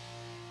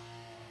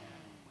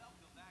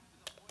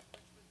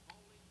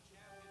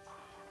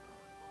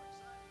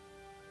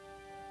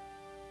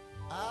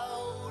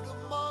 Out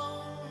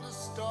among the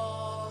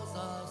stars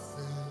I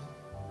sail,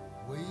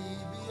 way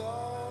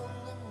beyond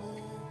the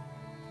moon.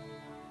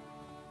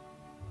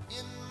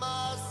 In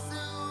my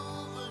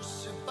silver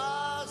ship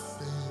I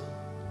sail,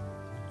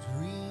 a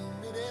dream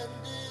that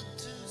ended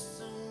too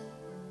soon.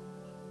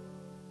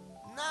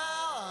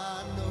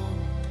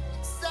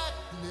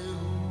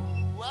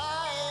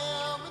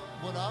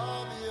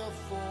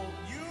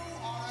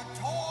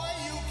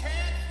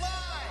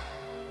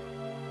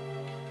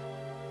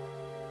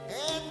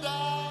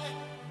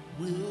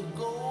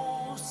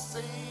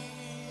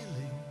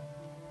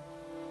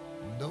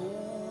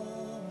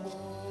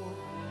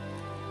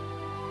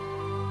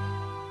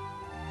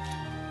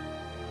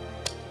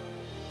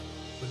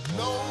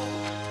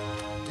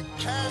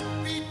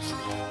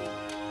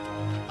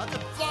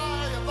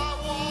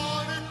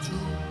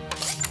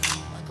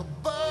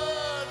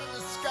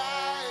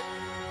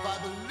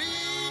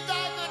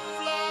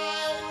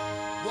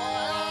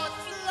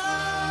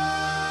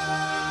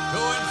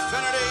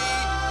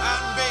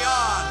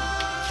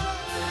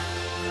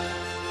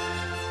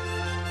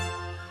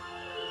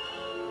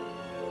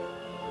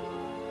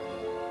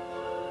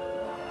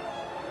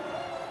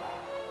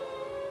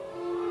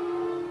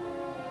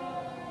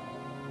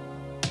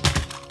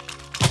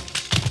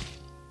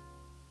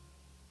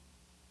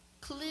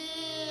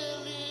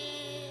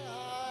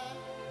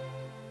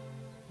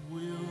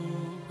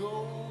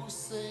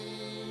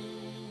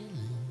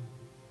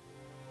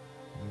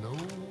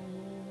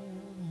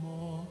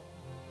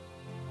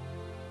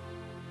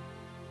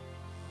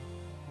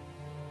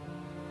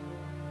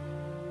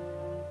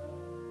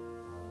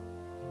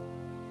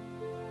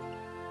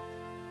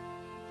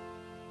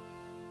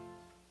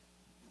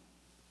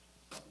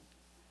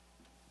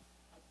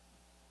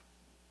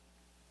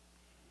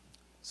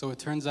 So it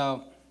turns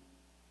out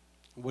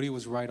Woody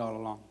was right all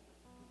along.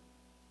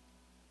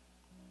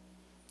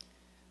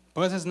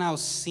 Buzz has now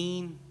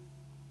seen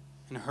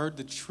and heard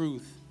the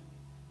truth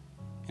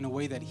in a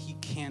way that he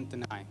can't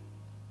deny.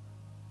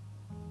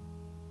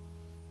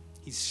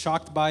 He's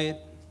shocked by it.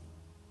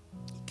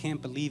 He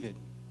can't believe it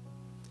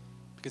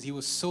because he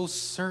was so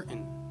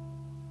certain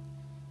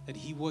that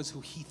he was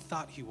who he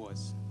thought he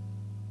was.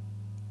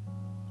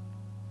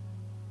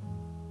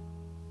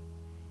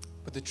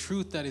 But the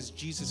truth that is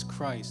Jesus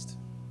Christ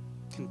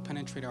can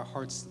penetrate our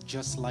hearts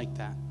just like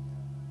that.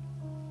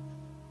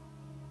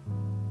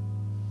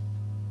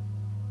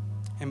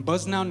 And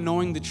Buzz, now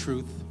knowing the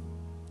truth,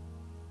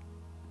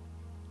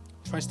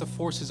 tries to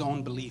force his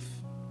own belief.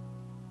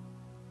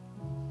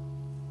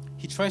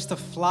 He tries to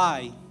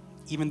fly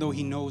even though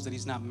he knows that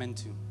he's not meant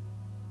to.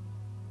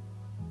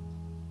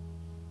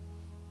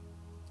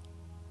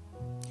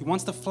 He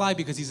wants to fly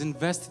because he's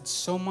invested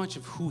so much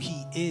of who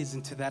he is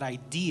into that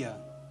idea.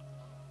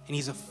 And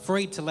he's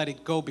afraid to let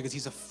it go because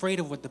he's afraid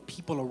of what the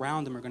people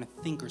around him are going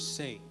to think or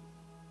say.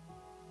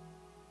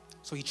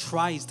 So he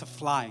tries to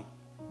fly.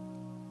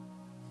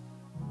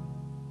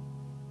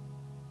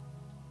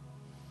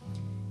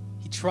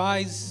 He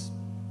tries,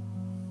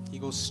 he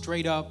goes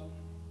straight up,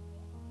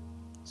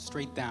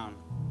 straight down.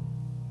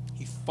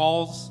 He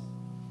falls,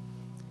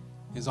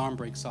 his arm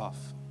breaks off.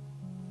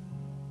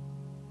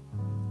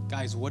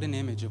 Guys, what an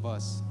image of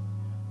us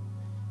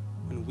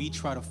when we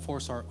try to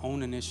force our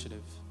own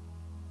initiative.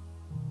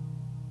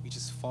 We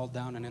just fall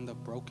down and end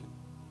up broken.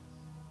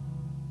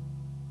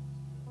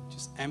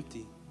 Just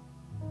empty.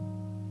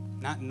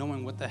 Not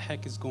knowing what the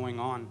heck is going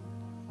on.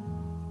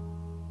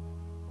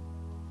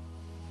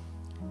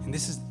 And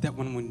this is that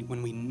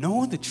when we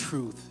know the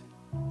truth,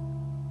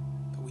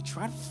 but we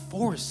try to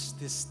force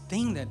this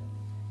thing that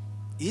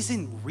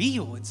isn't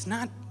real. It's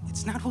not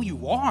who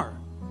you are.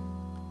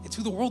 It's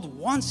who the world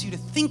wants you to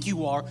think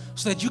you are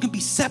so that you can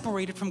be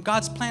separated from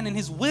God's plan and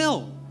His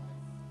will.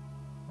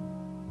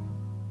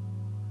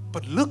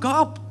 But look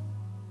up.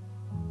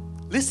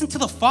 Listen to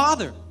the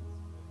Father.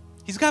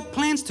 He's got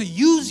plans to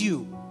use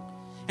you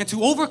and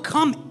to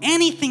overcome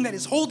anything that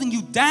is holding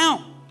you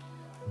down.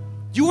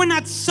 You are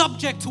not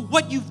subject to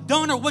what you've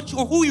done or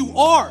who you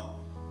are.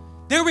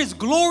 There is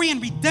glory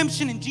and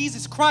redemption in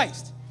Jesus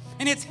Christ,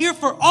 and it's here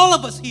for all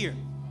of us here.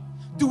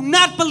 Do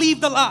not believe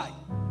the lie.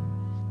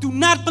 Do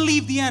not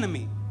believe the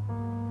enemy.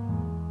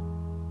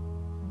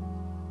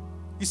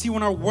 You see,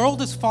 when our world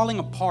is falling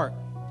apart,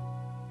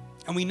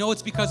 and we know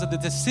it's because of the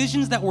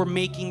decisions that we're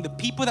making, the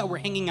people that we're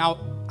hanging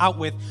out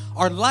with,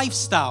 our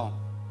lifestyle,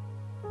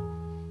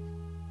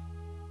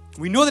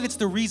 we know that it's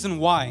the reason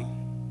why.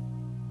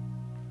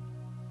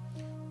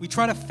 We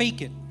try to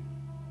fake it.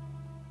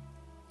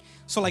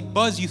 So like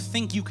Buzz, you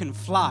think you can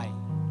fly.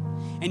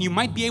 And you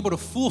might be able to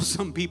fool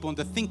some people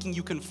into thinking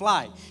you can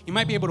fly. You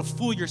might be able to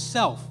fool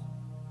yourself.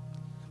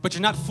 But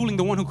you're not fooling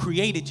the one who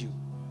created you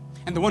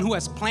and the one who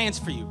has plans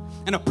for you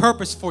and a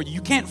purpose for you.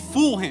 You can't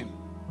fool Him.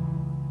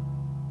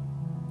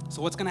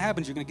 So what's going to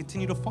happen is you're going to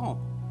continue to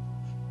fall.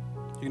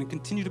 You're going to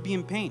continue to be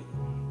in pain.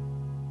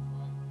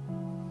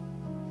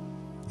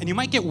 And you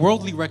might get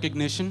worldly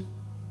recognition.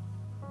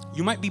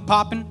 You might be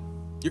popping.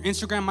 Your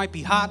Instagram might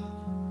be hot.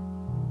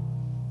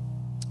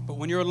 But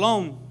when you're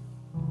alone,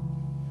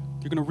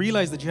 you're going to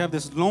realize that you have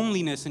this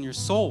loneliness in your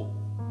soul.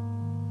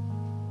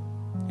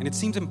 And it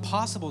seems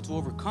impossible to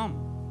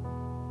overcome.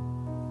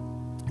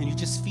 And you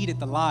just feed it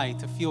the lie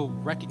to feel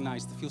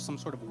recognized, to feel some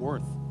sort of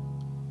worth.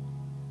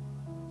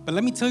 But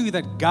let me tell you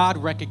that God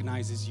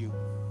recognizes you.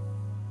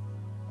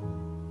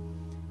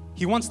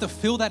 He wants to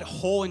fill that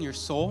hole in your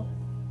soul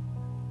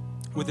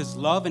with His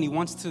love, and He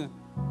wants you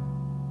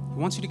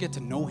to get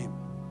to know Him.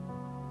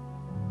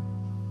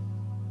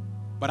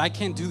 But I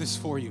can't do this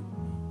for you.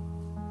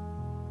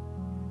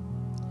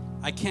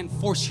 I can't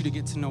force you to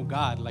get to know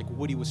God like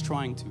Woody was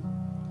trying to.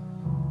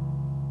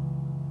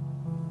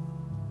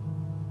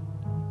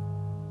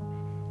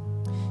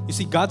 You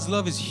see, God's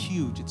love is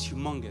huge. It's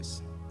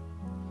humongous.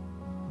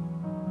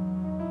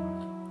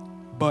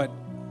 But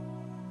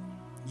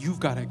you've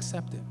got to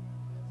accept it.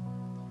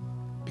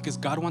 Because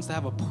God wants to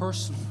have a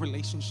personal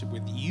relationship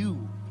with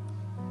you.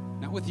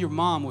 Not with your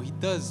mom. Well, He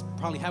does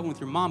probably have one with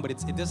your mom, but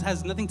it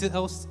has nothing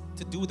else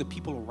to do with the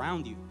people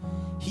around you.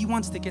 He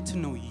wants to get to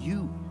know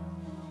you.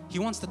 He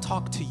wants to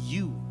talk to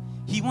you.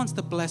 He wants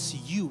to bless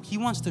you. He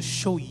wants to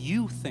show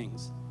you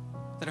things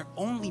that are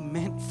only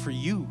meant for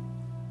you.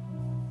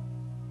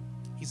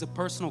 He's a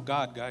personal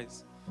God,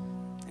 guys,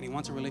 and He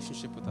wants a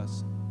relationship with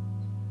us.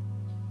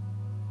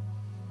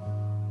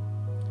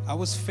 I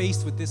was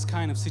faced with this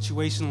kind of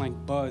situation like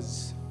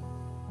Buzz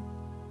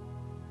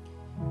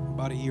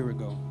about a year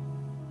ago.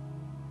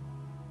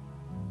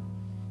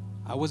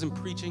 I wasn't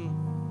preaching,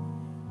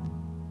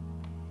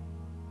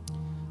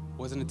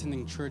 wasn't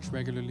attending church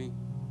regularly.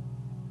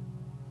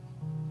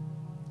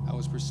 I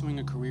was pursuing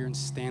a career in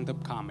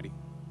stand-up comedy.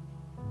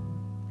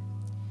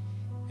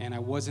 And I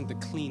wasn't the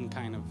clean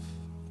kind of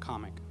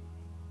comic.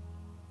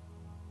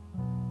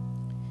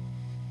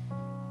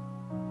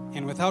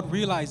 And without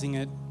realizing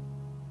it,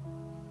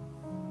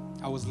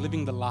 I was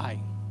living the lie.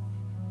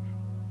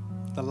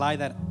 the lie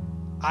that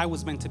I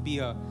was meant to be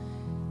a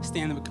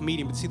stand-up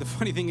comedian. But see, the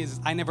funny thing is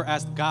I never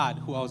asked God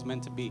who I was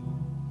meant to be.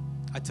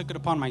 I took it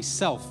upon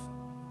myself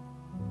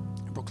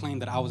and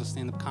proclaimed that I was a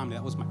stand-up comedy.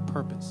 That was my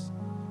purpose.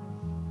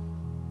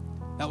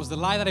 That was the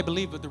lie that I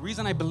believed. But the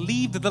reason I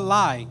believed the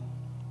lie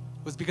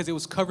was because it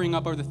was covering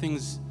up other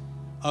things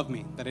of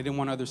me that I didn't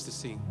want others to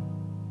see.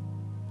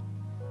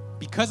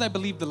 Because I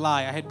believed the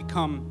lie, I had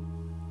become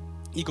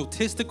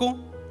egotistical,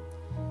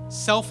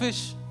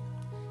 selfish,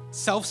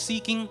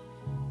 self-seeking,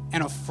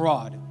 and a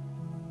fraud.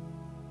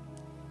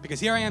 Because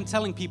here I am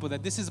telling people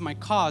that this is my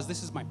cause,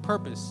 this is my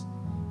purpose,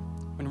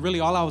 when really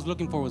all I was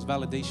looking for was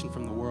validation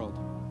from the world.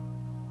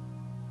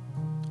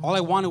 All I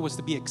wanted was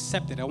to be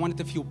accepted. I wanted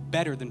to feel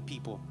better than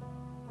people.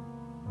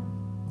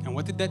 And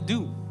what did that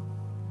do?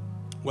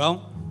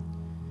 Well,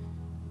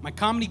 my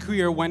comedy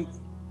career went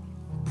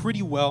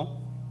pretty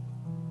well,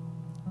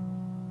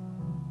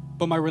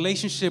 but my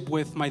relationship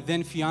with my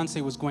then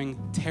fiance was going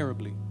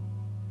terribly.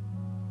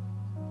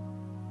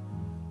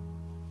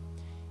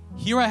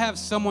 Here I have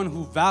someone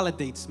who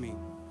validates me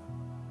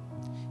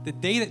the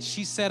day that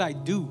she said I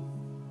do,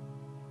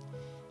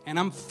 and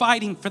I'm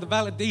fighting for the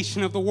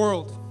validation of the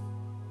world.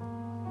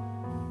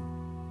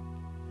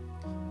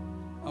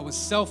 I was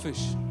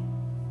selfish.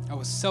 I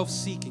was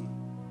self-seeking.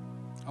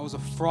 I was a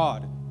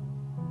fraud.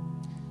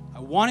 I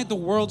wanted the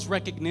world's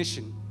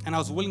recognition, and I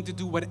was willing to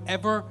do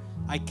whatever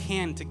I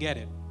can to get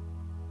it.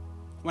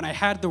 When I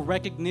had the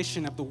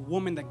recognition of the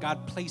woman that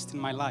God placed in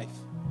my life,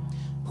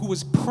 who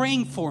was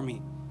praying for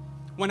me,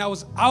 when I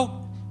was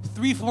out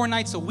 3-4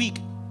 nights a week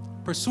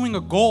pursuing a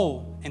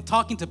goal and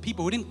talking to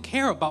people who didn't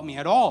care about me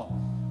at all.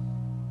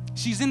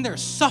 She's in there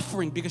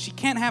suffering because she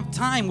can't have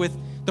time with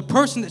the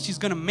person that she's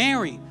gonna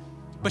marry,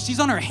 but she's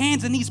on her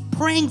hands and knees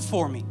praying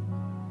for me,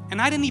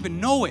 and I didn't even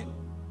know it.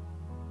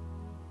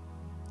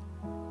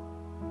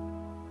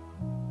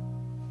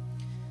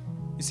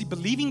 You see,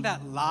 believing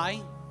that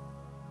lie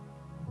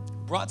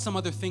brought some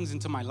other things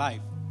into my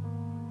life.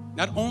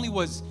 Not only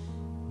was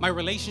my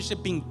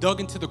relationship being dug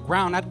into the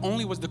ground, not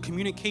only was the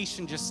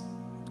communication just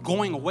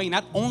going away,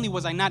 not only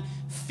was I not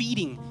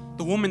feeding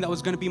the woman that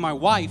was going to be my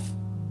wife,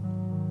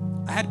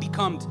 I had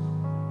become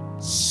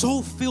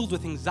so filled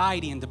with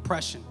anxiety and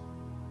depression.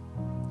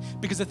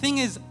 Because the thing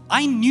is,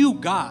 I knew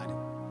God.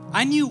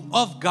 I knew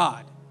of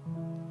God.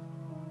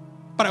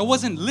 But I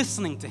wasn't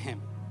listening to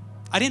Him.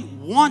 I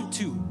didn't want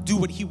to do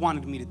what He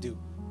wanted me to do.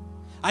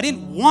 I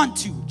didn't want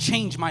to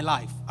change my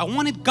life. I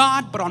wanted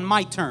God, but on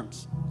my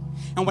terms.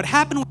 And what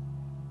happened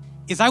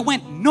is I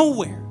went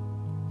nowhere.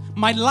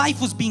 My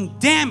life was being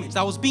damaged.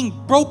 I was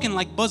being broken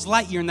like Buzz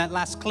Lightyear in that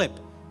last clip.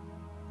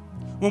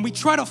 When we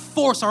try to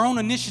force our own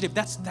initiative,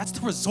 that's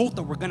the result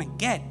that we're gonna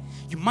get.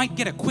 You might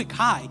get a quick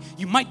high.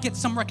 You might get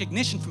some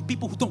recognition from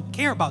people who don't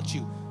care about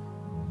you.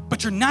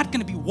 But you're not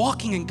gonna be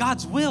walking in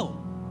God's will.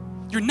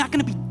 You're not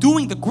gonna be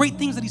doing the great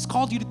things that He's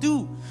called you to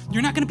do.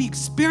 You're not gonna be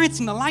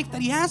experiencing the life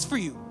that He has for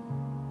you.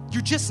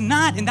 You're just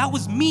not, and that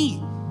was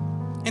me.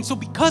 And so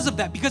because of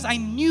that, because I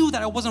knew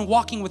that I wasn't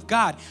walking with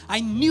God, I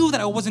knew that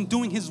I wasn't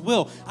doing His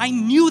will, I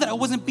knew that I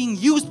wasn't being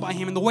used by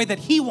Him in the way that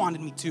He wanted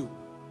me to.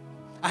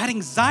 I had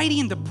anxiety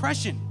and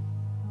depression,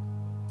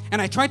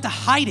 and I tried to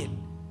hide it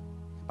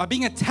by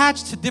being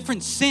attached to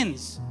different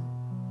sins.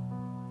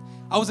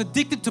 I was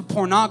addicted to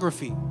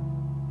pornography.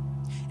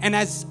 And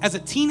as a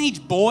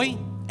teenage boy,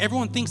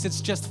 everyone thinks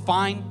it's just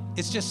fine.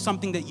 It's just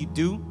something that you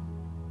do.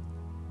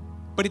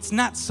 But it's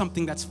not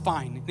something that's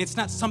fine. And it's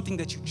not something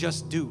that you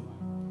just do.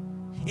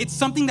 It's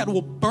something that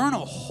will burn a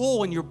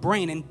hole in your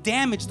brain and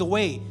damage the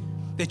way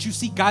that you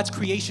see God's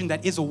creation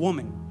that is a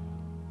woman.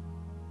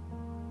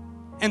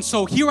 And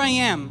so here I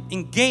am,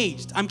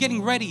 engaged. I'm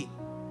getting ready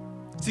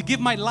to give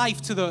my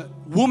life to the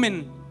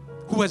woman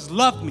who has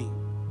loved me.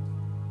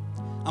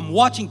 I'm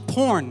watching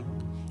porn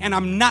and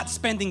I'm not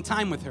spending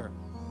time with her.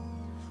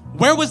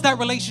 Where was that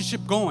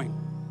relationship going?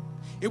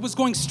 It was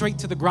going straight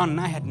to the ground, and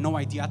I had no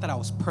idea. I thought I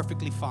was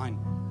perfectly fine.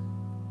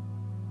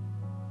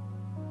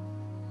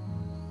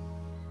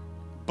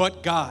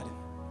 But God.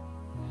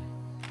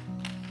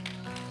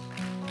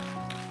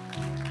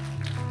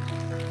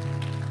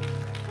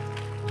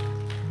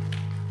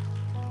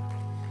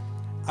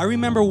 I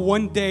remember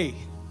one day,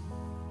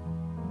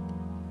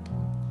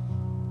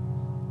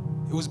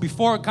 it was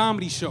before a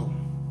comedy show,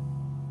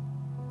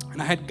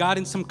 and I had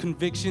gotten some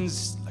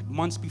convictions like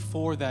months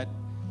before that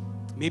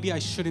maybe I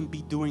shouldn't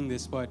be doing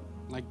this, but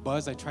like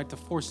Buzz, I tried to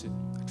force it.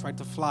 I tried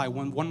to fly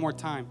one more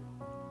time.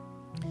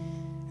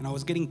 And I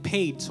was getting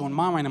paid, so in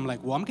my mind, I'm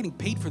like, well, I'm getting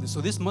paid for this,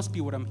 so this must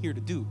be what I'm here to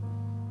do.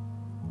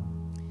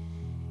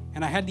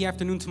 And I had the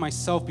afternoon to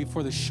myself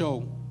before the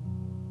show,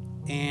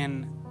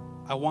 and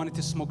I wanted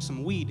to smoke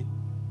some weed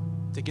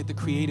to get the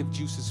creative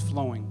juices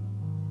flowing,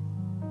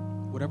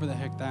 whatever the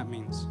heck that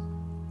means.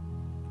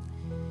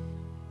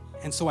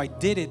 And so I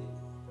did it,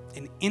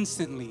 and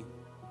instantly,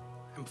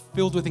 I'm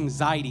filled with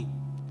anxiety.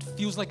 It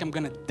feels like I'm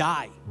gonna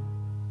die.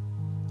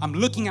 I'm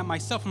looking at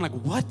myself, I'm like,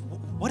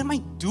 what am I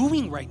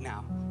doing right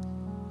now?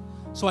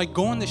 So I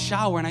go in the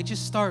shower and I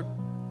just start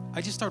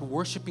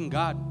worshiping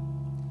God.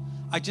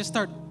 I just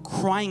start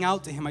crying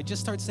out to him. I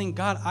just started saying,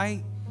 God,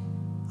 I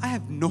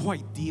have no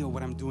idea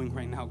what I'm doing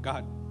right now,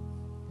 God.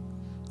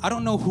 I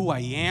don't know who I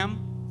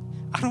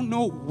am. I don't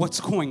know what's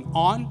going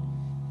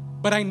on,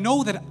 but I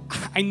know that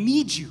I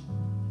need you.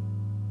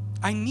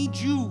 I need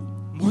you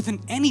more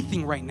than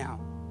anything right now.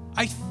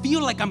 I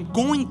feel like I'm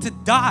going to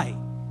die.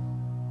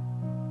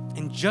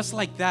 And just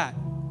like that,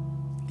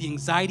 the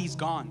anxiety's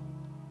gone.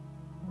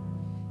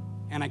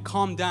 And I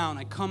calm down.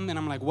 I come and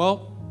I'm like,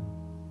 well,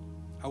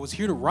 I was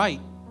here to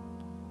write,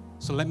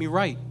 so let me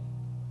write.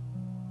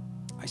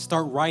 I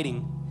start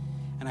writing,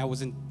 and I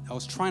was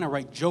trying to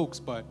write jokes,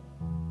 but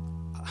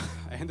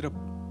I ended up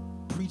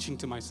preaching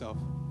to myself.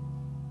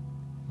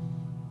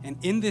 And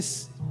in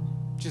this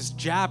just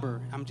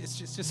jabber, I'm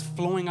just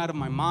flowing out of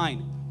my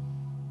mind.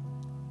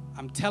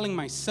 I'm telling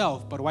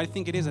myself, but what I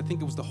think it is, I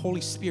think it was the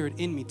Holy Spirit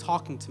in me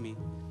talking to me.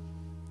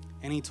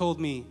 And he told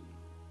me,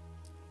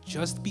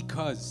 just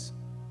because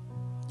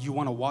you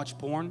want to watch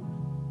porn,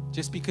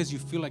 just because you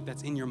feel like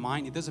that's in your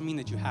mind, it doesn't mean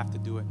that you have to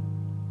do it.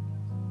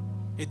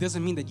 It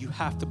doesn't mean that you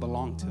have to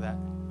belong to that.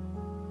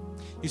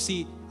 You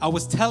see, I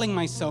was telling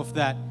myself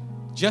that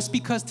just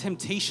because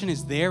temptation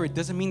is there, it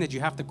doesn't mean that you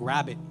have to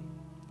grab it.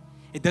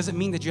 It doesn't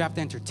mean that you have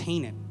to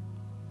entertain it.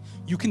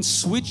 You can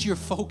switch your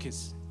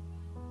focus.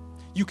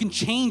 You can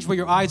change where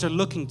your eyes are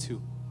looking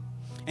to.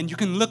 And you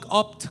can look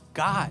up to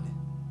God,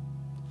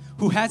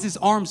 who has his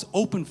arms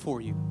open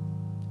for you,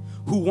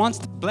 who wants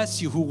to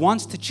bless you, who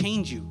wants to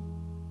change you.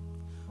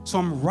 So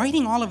I'm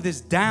writing all of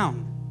this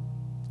down,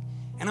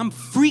 and I'm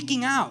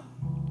freaking out.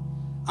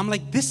 I'm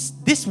like,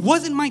 this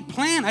wasn't my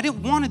plan. I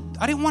didn't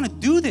want to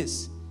do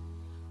this.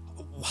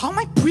 How am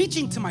I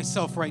preaching to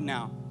myself right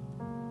now?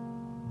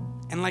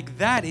 And like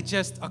that,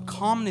 a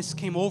calmness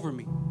came over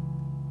me.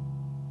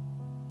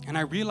 And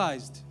I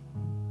realized,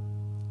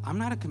 I'm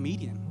not a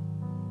comedian.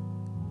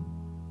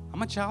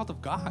 I'm a child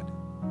of God.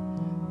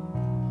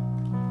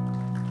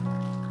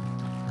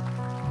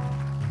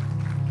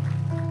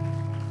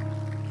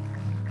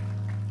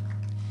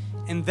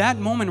 In that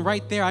moment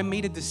right there, I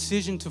made a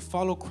decision to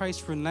follow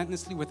Christ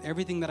relentlessly with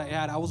everything that I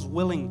had. I was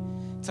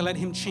willing to let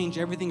him change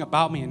everything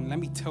about me. And let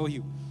me tell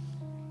you,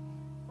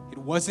 it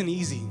wasn't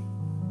easy.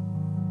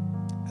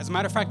 As a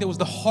matter of fact, it was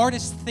the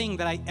hardest thing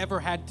that I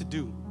ever had to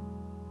do.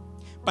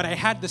 But I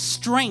had the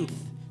strength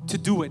to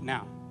do it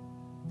now.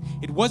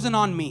 It wasn't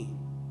on me.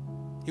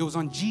 It was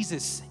on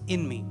Jesus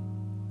in me.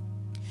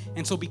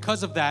 And so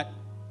because of that,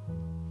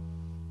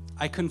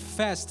 I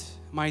confessed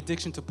my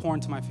addiction to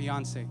porn to my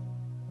fiance.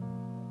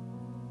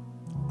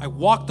 I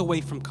walked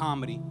away from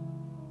comedy.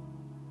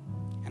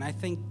 And I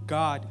thank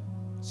God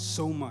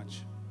so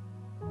much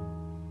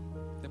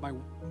that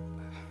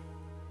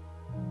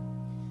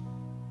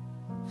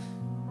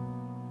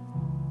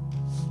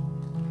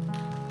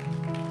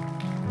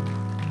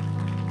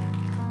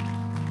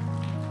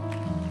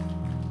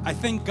I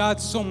thank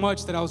God so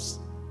much that I was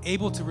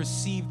able to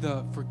receive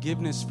the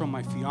forgiveness from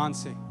my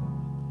fiance.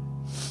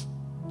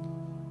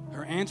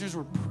 Her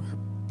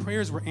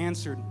prayers were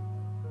answered.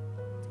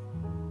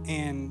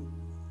 And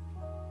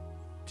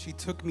she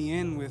took me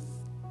in with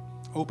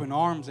open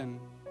arms and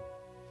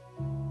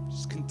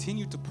just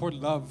continued to pour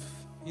love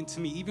into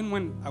me. Even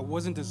when I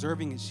wasn't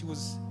deserving it, she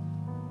was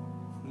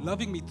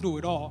loving me through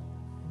it all.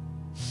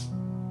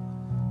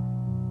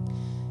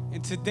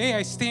 And today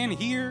I stand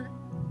here,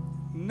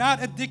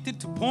 not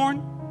addicted to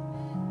porn.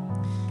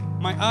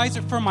 My eyes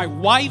are for my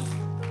wife.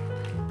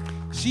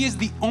 She is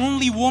the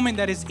only woman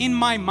that is in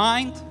my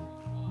mind.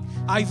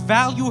 I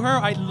value her.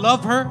 I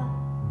love her.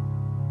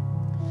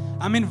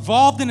 I'm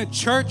involved in a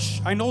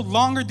church. I no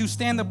longer do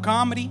stand-up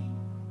comedy.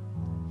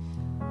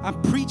 I'm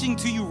preaching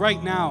to you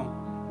right now.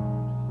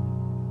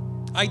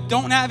 I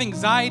don't have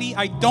anxiety.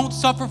 I don't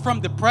suffer from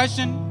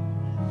depression.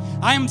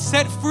 I am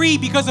set free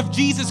because of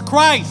Jesus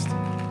Christ.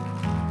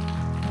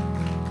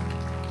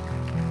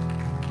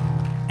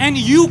 And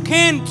you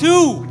can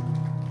too.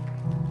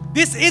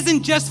 This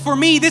isn't just for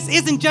me. This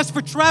isn't just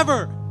for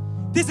Trevor.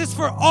 This is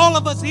for all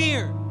of us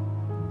here.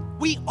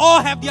 We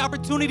all have the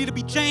opportunity to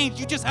be changed.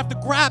 You just have to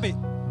grab it.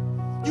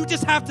 You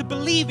just have to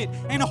believe it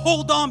and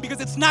hold on,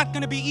 because it's not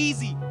going to be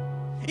easy.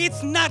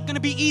 It's not going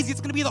to be easy. It's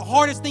going to be the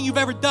hardest thing you've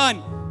ever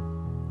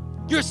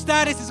done. Your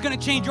status is going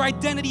to change. Your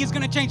identity is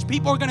going to change.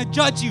 People are going to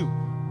judge you.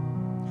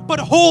 But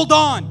hold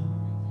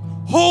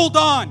on. Hold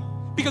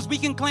on, because we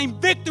can claim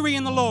victory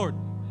in the Lord.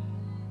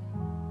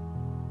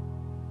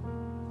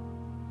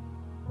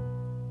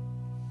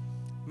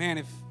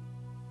 Man,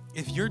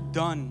 if you're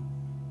done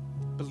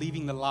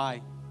believing the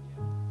lie,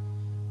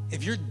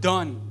 if you're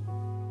done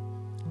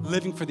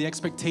living for the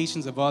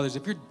expectations of others,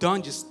 if you're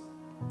done just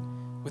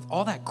with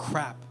all that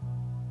crap,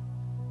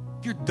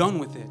 if you're done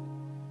with it,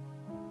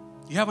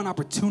 you have an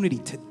opportunity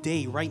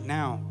today, right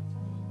now,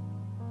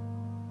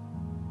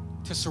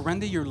 to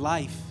surrender your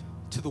life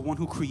to the one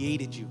who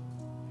created you,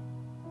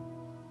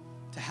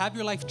 to have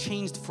your life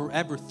changed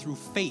forever through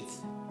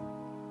faith.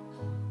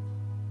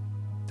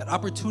 That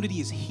opportunity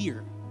is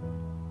here.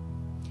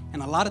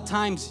 And a lot of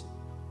times,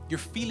 you're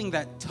feeling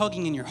that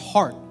tugging in your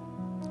heart.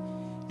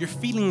 You're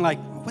feeling like,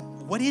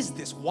 what is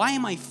this? Why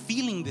am I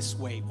feeling this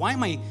way? Why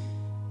am I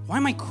Why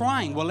am I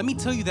crying? Well, let me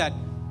tell you that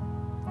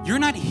you're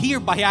not here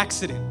by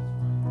accident.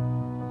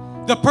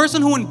 The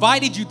person who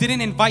invited you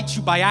didn't invite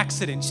you by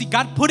accident. See,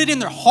 God put it in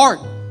their heart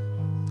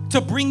to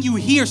bring you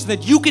here so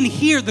that you can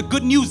hear the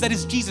good news that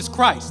is Jesus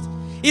Christ.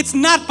 It's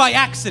not by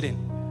accident.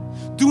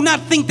 Do not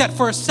think that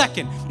for a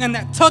second. And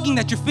that tugging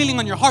that you're feeling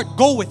on your heart,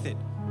 go with it.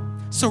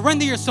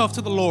 Surrender yourself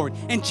to the Lord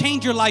and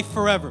change your life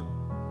forever.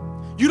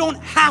 You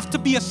don't have to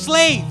be a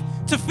slave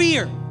to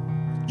fear.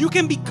 You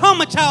can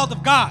become a child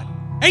of God.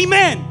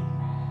 Amen.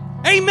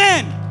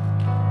 Amen.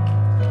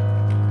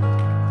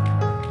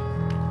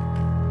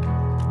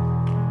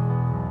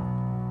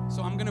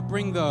 So I'm going to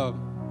bring the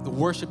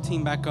worship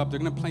team back up. They're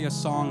going to play a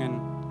song.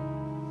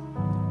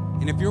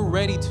 And if you're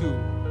ready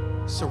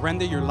to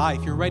surrender your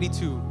life, you're ready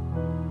to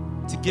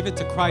give it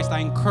to Christ, I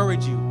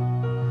encourage you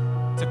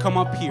to come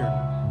up here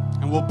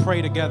and we'll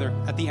pray together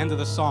at the end of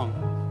the song.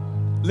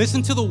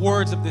 Listen to the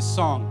words of this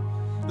song.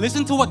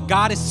 Listen to what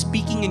God is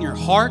speaking in your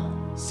heart.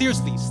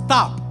 Seriously,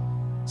 stop.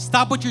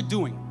 Stop what you're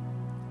doing.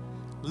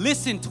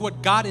 Listen to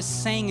what God is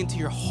saying into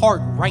your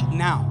heart right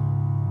now.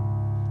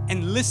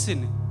 And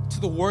listen to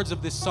the words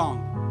of this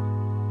song.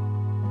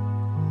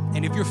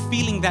 And if you're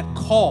feeling that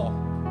call,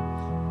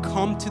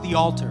 come to the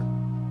altar.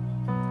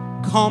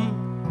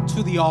 Come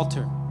to the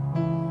altar.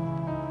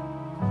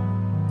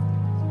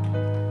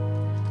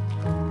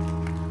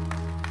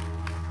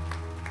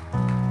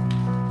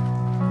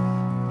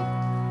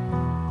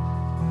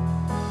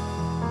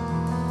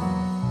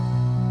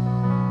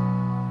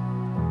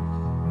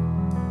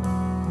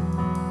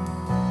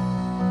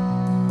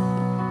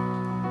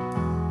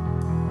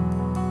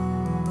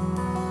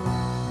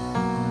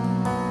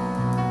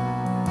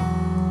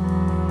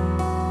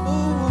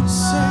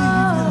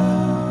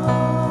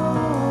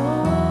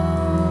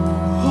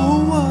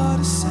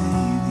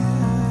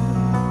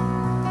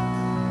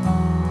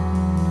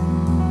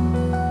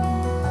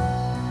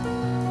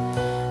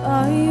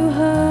 Are you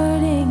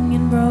hurting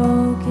and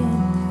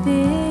broken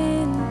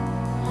thin,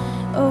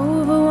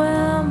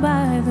 overwhelmed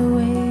by the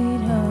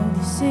weight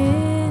of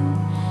sin?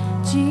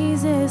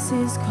 Jesus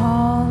is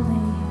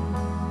calling.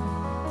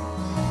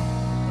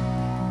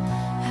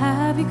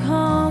 Have you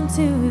come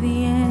to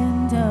the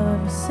end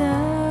of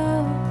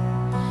yourself?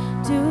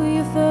 Do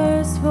you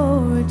thirst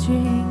for a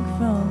drink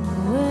from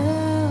the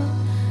well?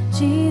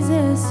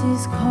 Jesus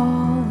is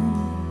calling.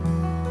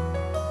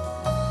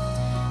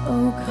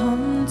 Oh,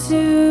 come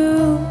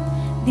to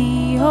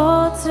the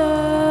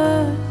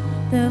altar.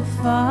 The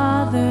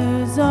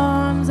Father's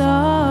arms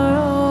are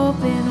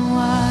open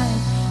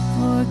wide.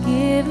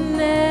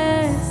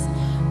 Forgiveness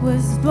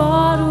was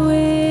bought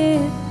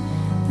with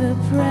the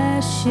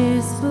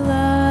precious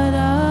blood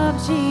of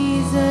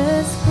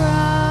Jesus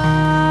Christ.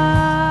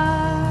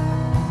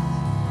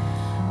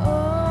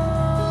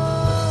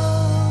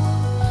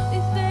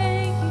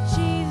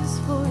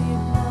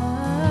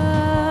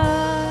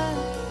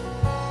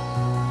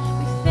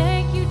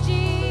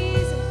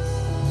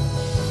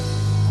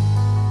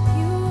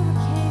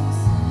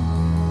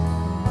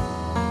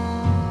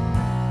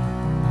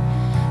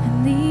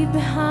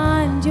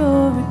 Behind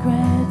your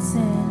regrets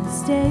and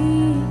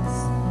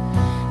mistakes.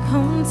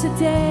 Come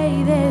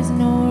today, there's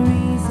no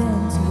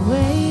reason to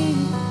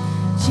wait.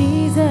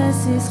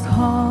 Jesus is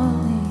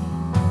calling.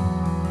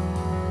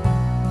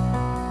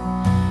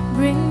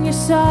 Bring your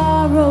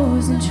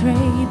sorrows and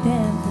trade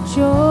them for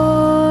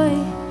joy.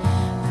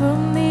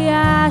 From the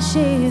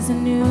ashes a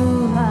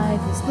new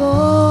life is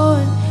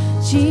born.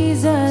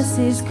 Jesus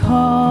is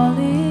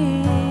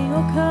calling.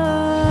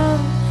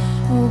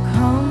 Oh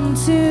come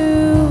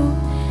to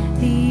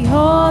the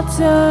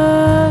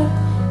altar.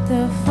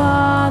 The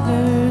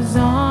Father's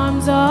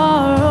arms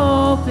are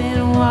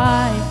open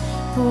wide.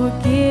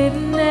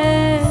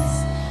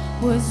 Forgiveness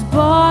was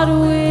bought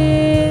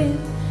with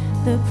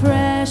the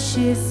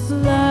precious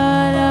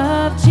blood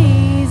of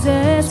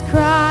Jesus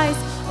Christ.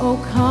 Oh,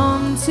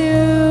 come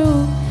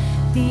to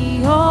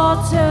the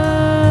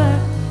altar.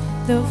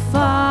 The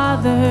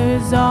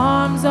Father's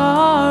arms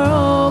are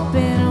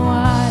open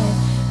wide.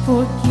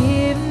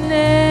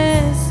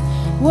 Forgiveness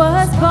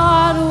was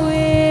bought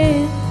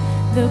with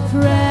the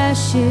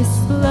precious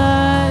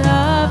blood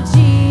of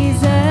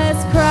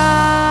Jesus Christ.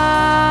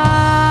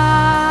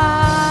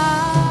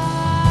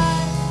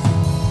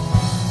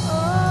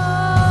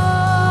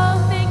 Oh,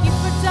 thank you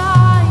for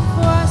dying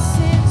for our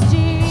sins,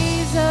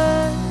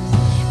 Jesus.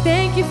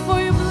 Thank you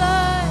for your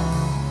blood.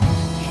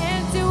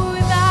 Can't do it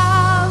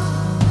without.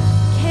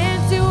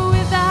 Can't do it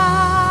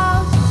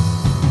without.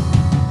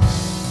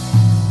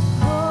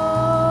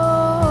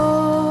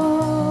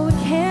 Oh, we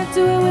can't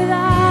do it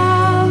without.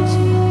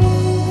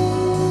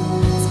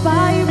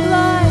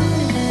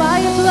 By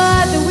your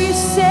blood that we're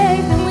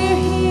saved and we're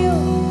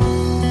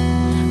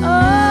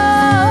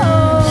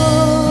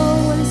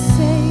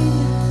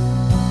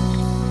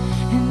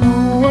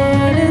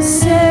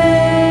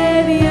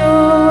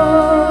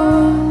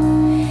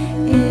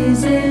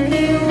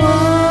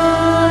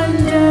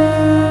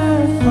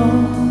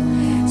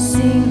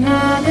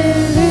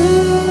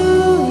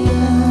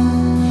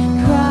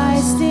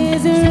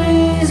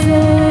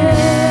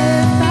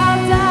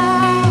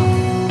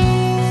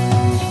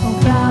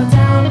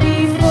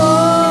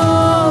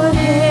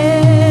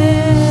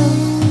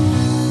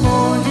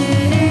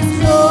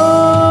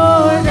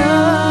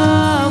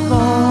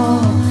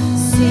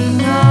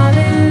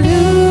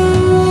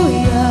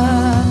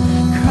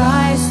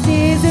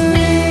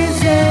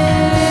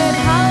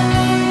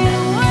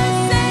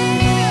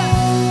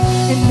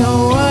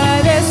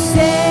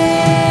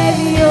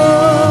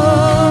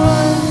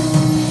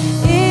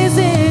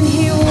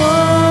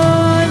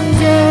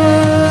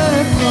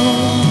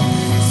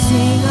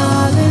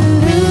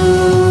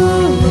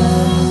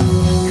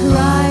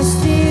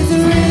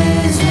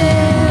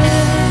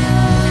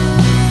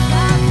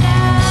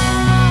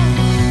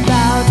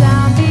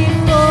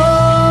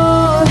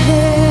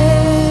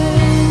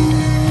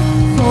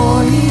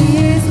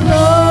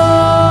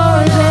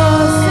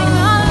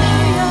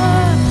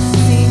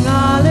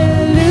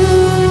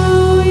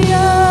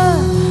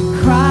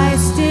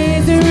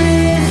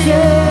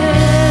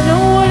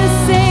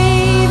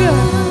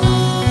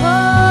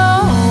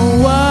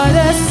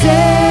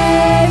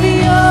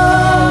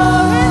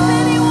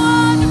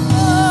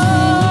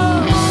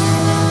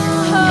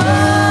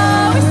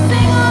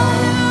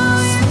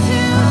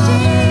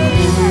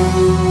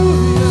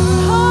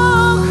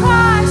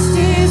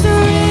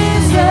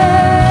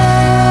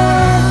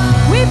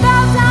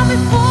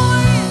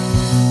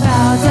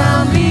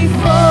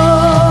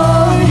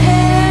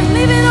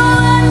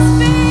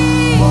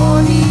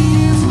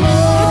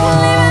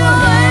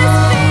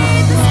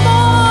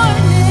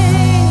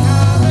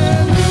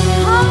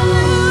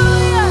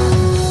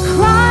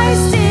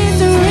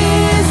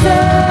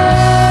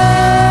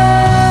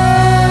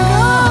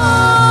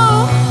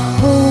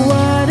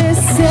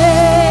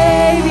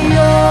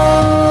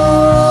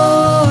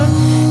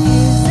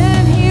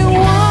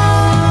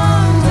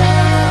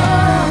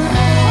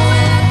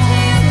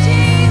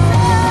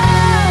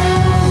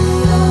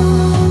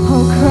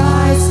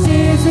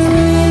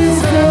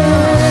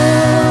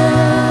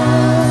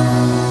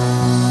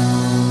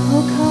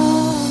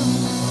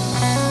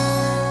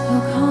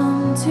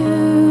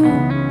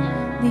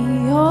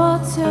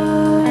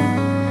altar,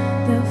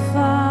 the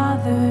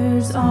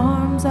Father's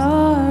arms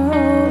are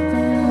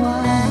open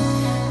wide.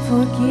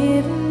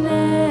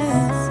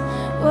 Forgiveness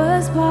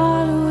was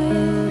bought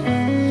with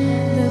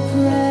the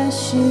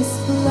precious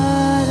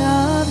blood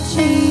of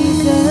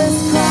Jesus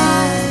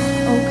Christ.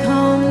 Oh,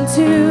 come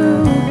to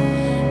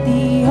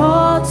the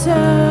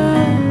altar,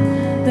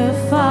 the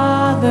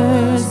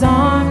Father's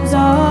arms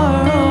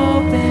are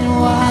open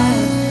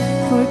wide.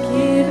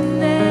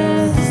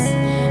 Forgiveness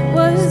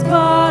was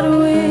bought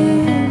with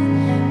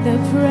the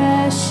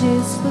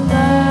precious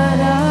blood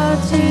of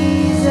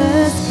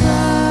Jesus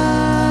Christ.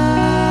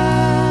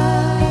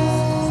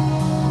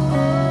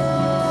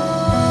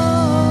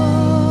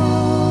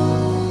 Oh,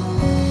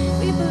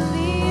 we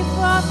believe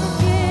for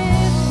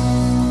forgiveness.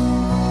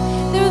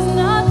 There's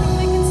nothing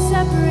that can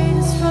separate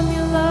us from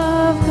your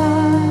love,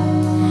 God.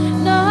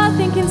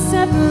 Nothing can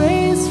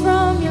separate us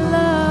from your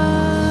love.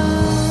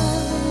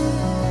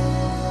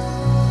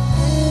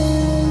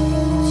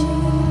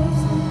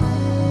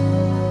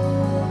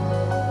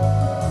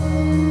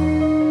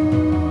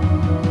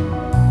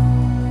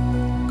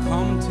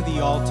 Come to the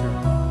altar.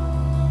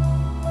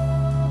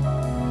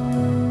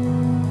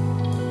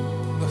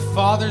 The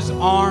Father's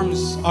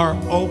arms are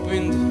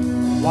opened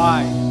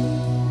wide.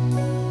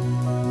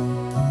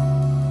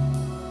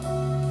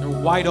 They're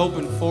wide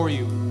open for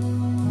you.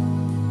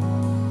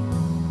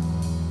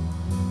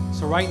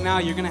 So right now,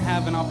 you're going to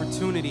have an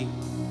opportunity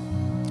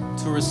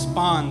to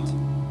respond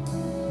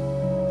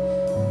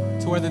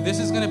to whether this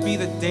is going to be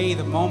the day,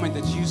 the moment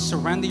that you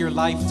surrender your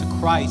life to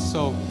Christ.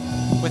 So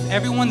with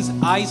everyone's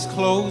eyes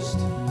closed,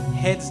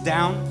 heads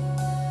down,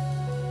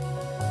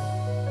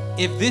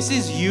 if this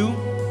is you,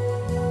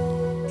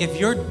 if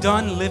you're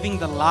done living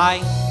the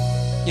lie,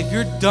 if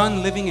you're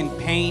done living in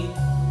pain,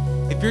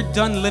 if you're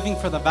done living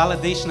for the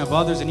validation of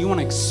others and you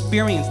want to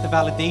experience the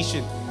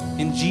validation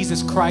in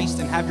Jesus Christ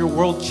and have your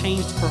world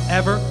changed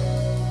forever,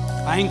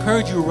 I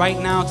encourage you right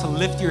now to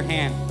lift your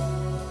hand.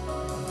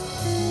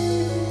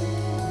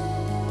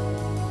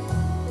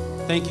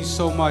 Thank you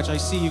so much. I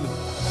see you.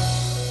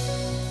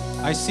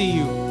 I see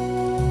you.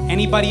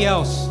 Anybody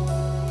else?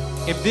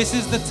 If this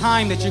is the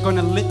time that you're going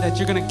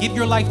to give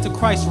your life to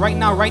Christ right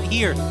now, right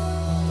here,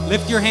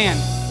 lift your hand.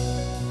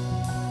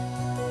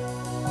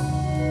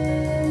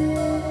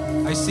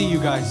 I see you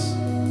guys.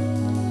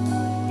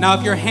 Now,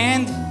 if your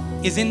hand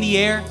is in the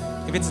air,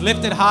 if it's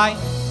lifted high,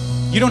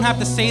 you don't have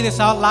to say this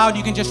out loud.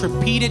 You can just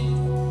repeat it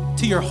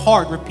to your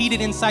heart. Repeat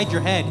it inside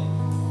your head.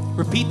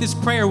 Repeat this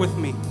prayer with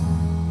me.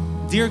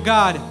 Dear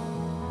God,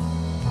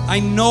 I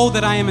know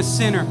that I am a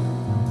sinner.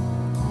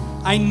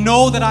 I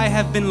know that I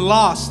have been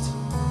lost.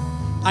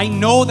 I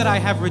know that I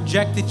have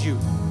rejected you.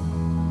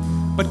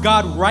 But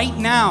God, right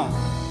now,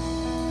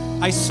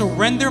 I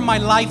surrender my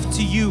life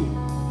to you.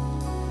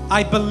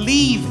 I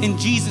believe in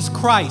Jesus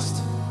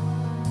Christ.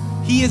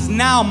 He is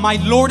now my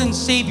Lord and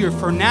Savior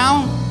for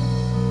now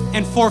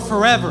and for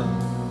forever.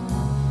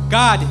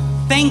 God,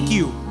 thank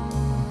you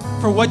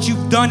for what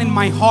you've done in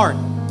my heart.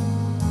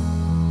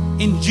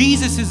 In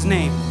Jesus'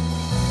 name,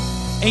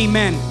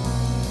 amen.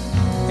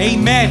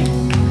 Amen.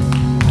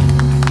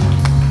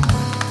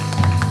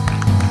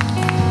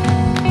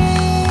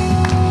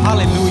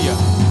 Hallelujah.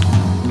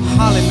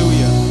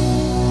 Hallelujah.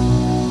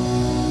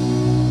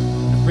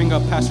 Bring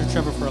up Pastor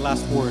Trevor for a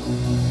last word.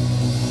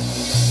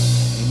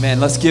 Amen.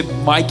 Let's give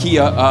Mikey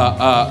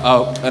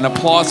an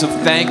applause of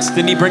thanks.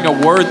 Didn't he bring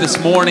a word this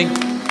morning?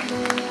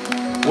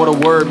 What a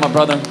word, my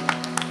brother.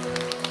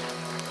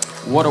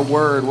 What a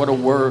word, what a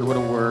word, what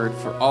a word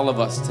for all of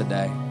us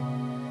today.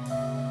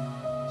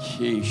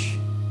 Sheesh.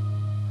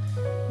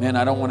 Man,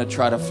 I don't want to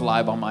try to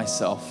fly by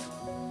myself.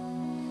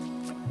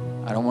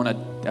 I don't want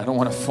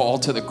to fall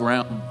to the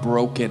ground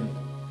broken.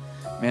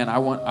 Man, I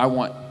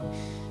want,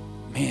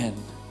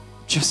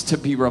 just to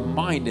be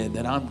reminded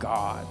that I'm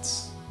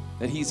God's,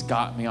 that He's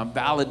got me. I'm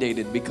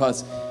validated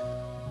because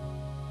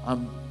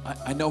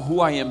I know who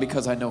I am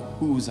because I know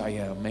whose I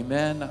am.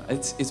 Amen.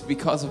 It's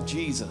because of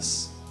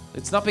Jesus.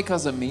 It's not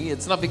because of me.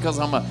 It's not because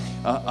I'm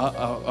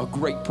a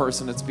great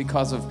person. It's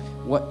because of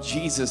what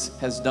Jesus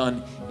has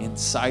done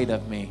inside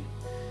of me.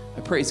 I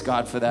praise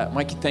God for that.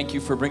 Mikey, thank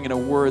you for bringing a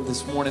word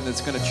this morning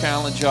that's going to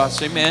challenge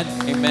us. Amen.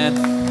 Amen.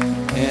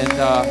 And,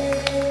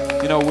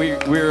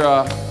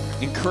 we're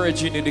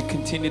encouraging you to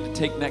continue to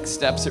take next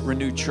steps at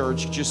Renew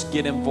Church. Just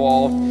get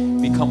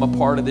involved. Become a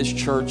part of this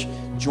church.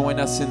 Join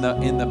us in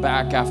the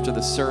back after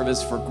the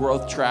service for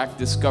Growth Track.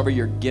 Discover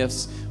your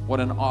gifts. What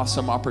an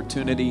awesome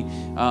opportunity.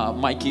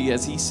 Mikey,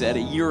 as he said,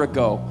 a year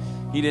ago,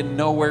 he didn't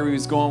know where he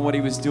was going, what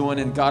he was doing,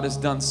 and God has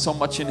done so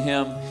much in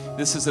him.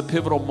 This is a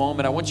pivotal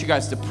moment. I want you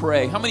guys to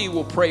pray. How many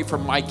will pray for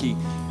Mikey?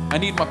 I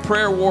need my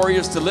prayer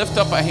warriors to lift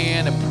up a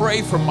hand and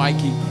pray for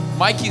Mikey.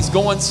 Mikey's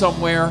going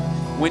somewhere.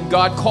 When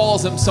God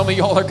calls him, some of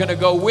y'all are going to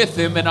go with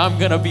him, and I'm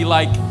going to be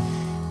like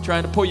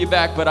trying to pull you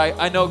back, but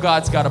I know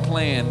God's got a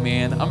plan,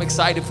 man. I'm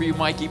excited for you,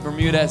 Mikey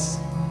Bermudez.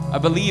 I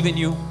believe in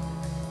you,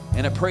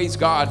 and I praise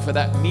God for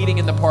that meeting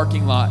in the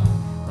parking lot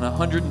on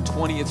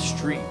 120th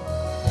Street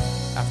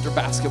after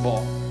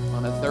basketball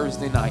on a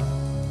Thursday night.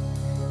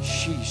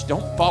 Sheesh,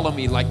 don't follow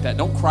me like that.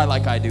 Don't cry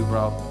like I do,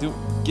 bro.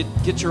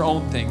 Get your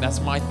own thing. That's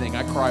my thing.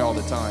 I cry all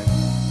the time.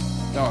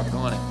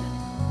 Doggone it.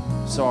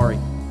 Sorry.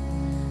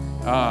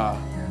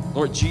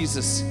 Lord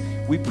Jesus,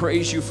 we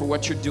praise you for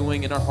what you're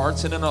doing in our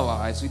hearts and in our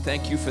lives. We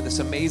thank you for this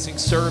amazing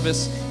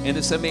service and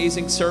this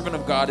amazing servant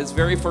of God. His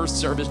very first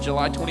service,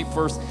 July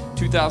 21st,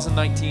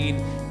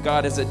 2019.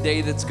 God, is a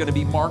day that's going to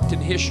be marked in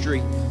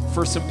history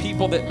for some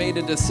people that made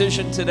a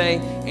decision today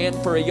and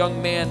for a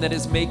young man that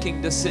is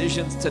making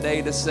decisions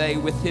today to say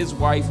with his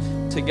wife,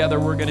 together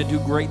we're going to do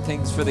great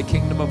things for the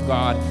kingdom of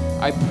God.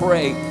 I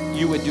pray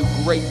you would do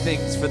great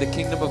things for the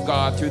kingdom of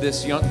God through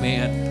this young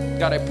man.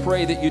 God, I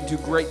pray that you'd do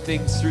great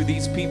things through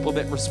these people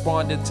that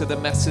responded to the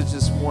message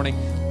this morning.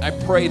 I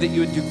pray that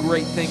you would do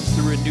great things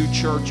through a new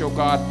church, oh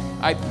God.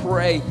 I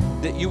pray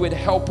that you would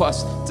help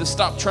us to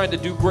stop trying to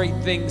do great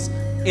things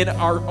in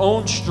our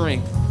own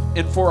strength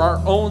and for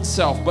our own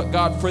self, but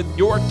God, for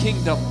your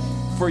kingdom,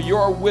 for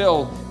your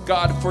will,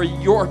 God, for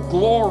your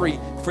glory,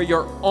 for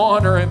your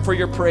honor and for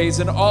your praise.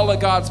 And all of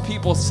God's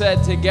people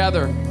said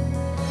together,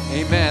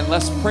 amen.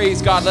 Let's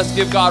praise God. Let's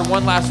give God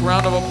one last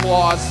round of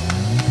applause.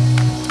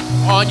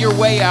 On your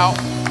way out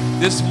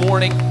this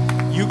morning,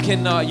 you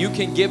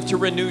can give to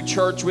Renew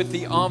Church with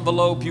the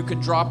envelope. You can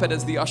drop it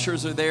as the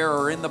ushers are there,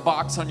 or in the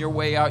box on your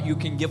way out. You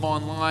can give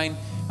online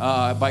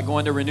by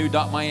going to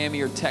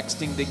renew.miami or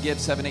texting to give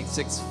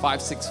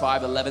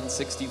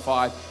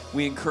 786-565-1165.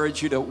 We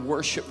encourage you to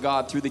worship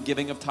God through the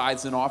giving of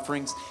tithes and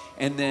offerings.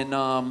 And then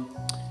I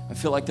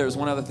feel like there's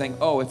one other thing.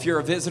 Oh, if you're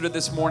a visitor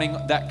this morning,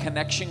 that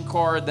connection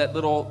card, that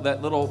little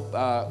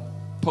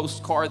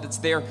postcard that's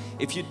there,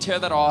 if you tear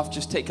that off,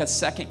 just take a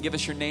second, give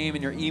us your name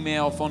and your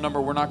email, phone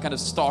number. We're not going to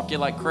stalk you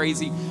like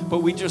crazy, but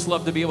we just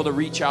love to be able to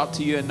reach out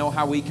to you and know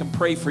how we can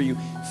pray for you.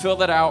 Fill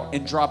that out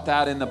and drop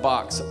that in the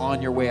box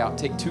on your way out.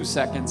 Take 2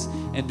 seconds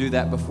and do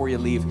that before you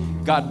leave.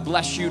 God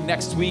bless you.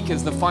 Next week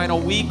is the final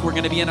week. We're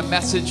going to be in a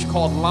message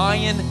called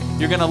Lion.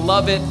 You're going to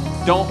love it.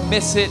 Don't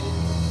miss it.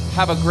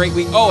 Have a great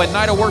week. Oh, and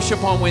night of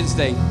worship on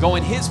Wednesday. Go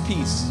in his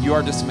peace. You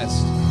are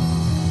dismissed.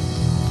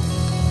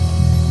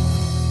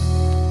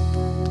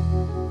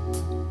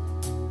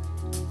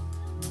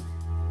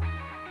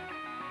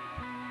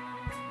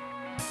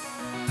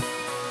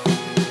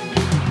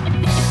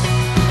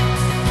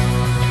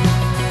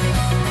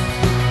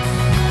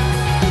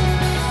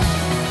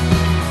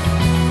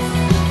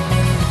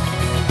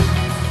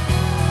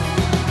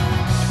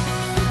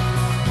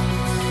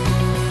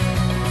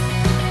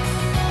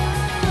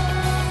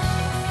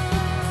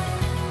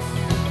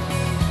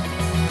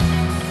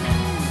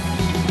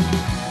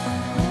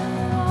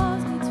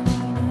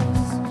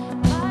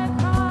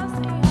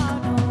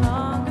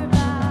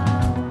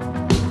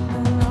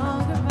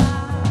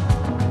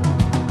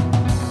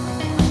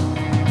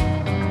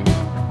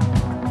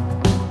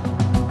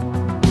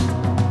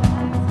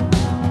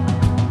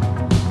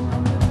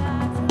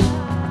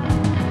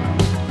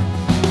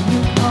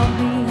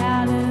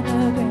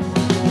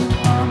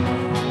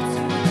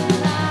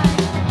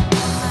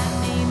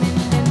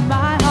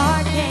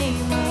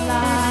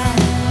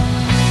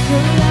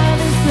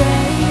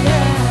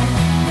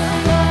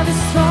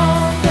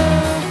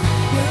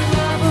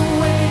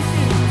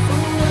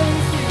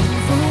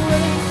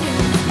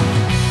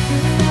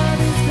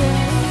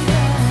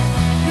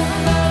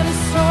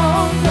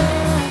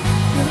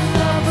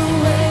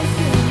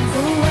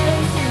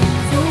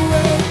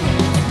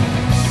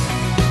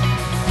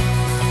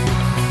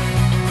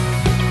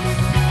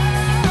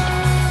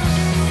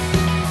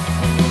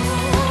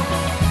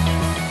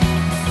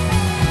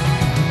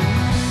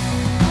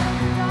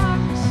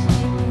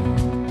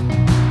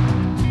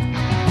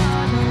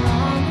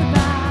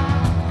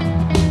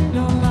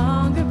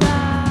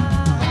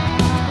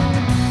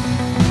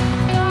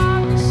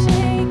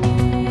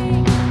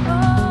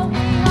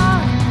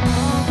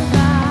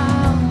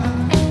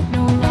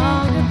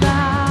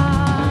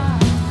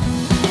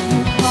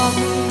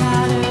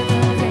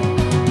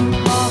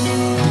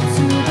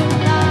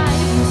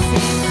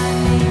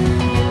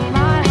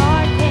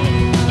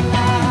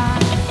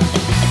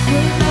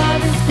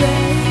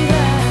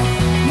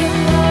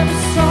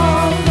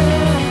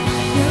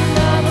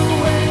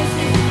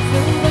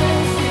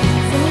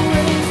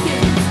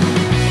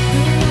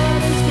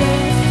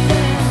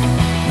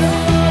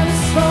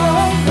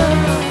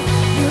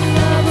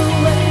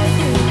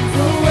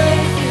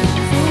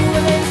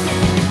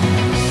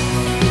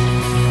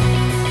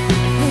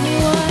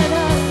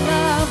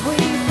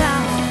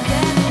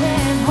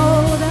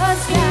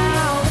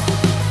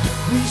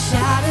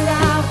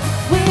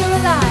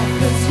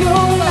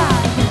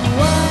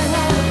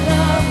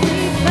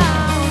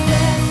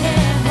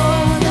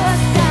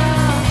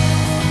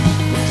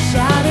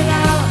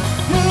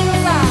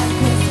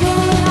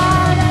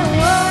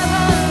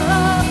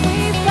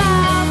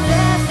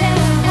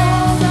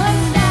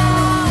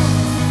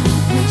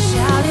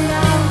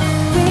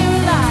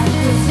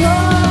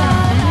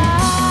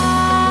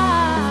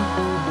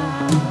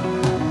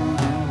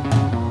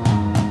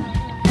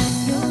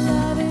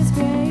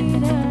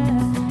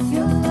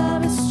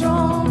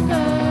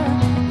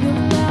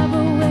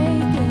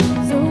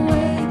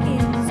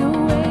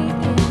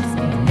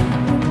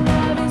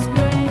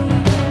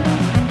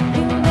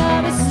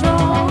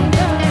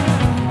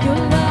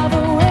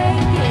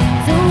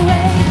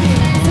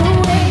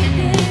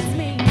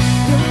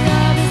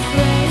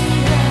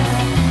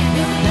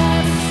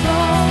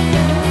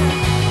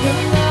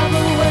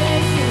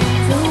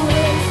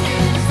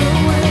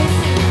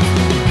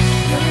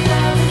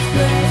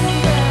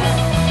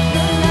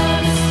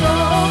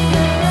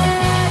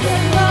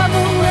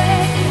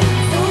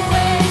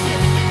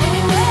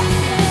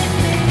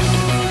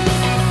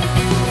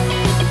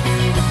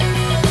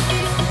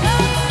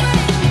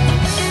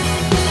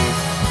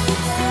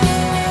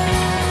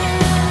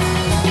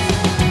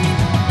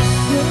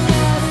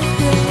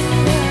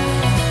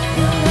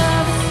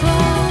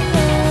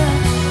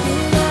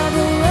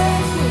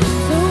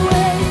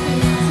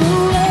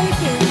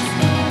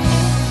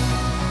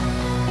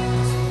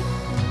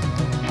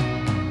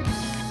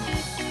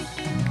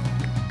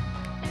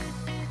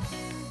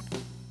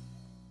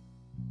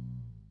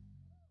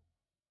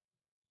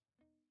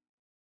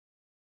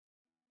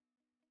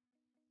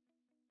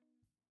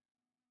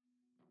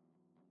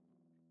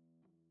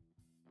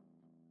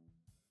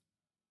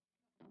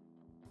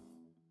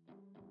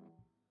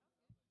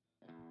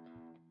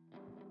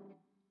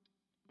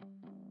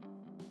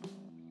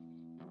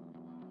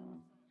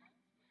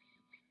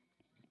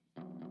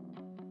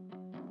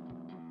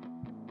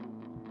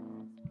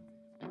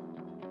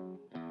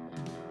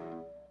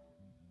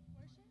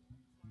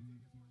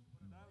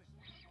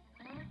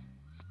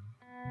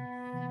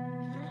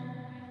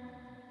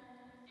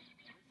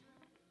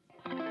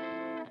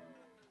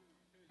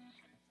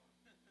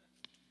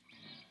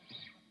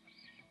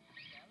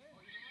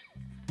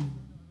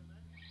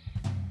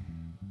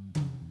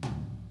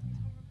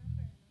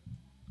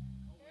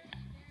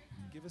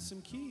 Give us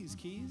some keys,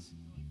 Keys.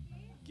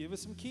 Give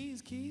us some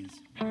keys, Keys.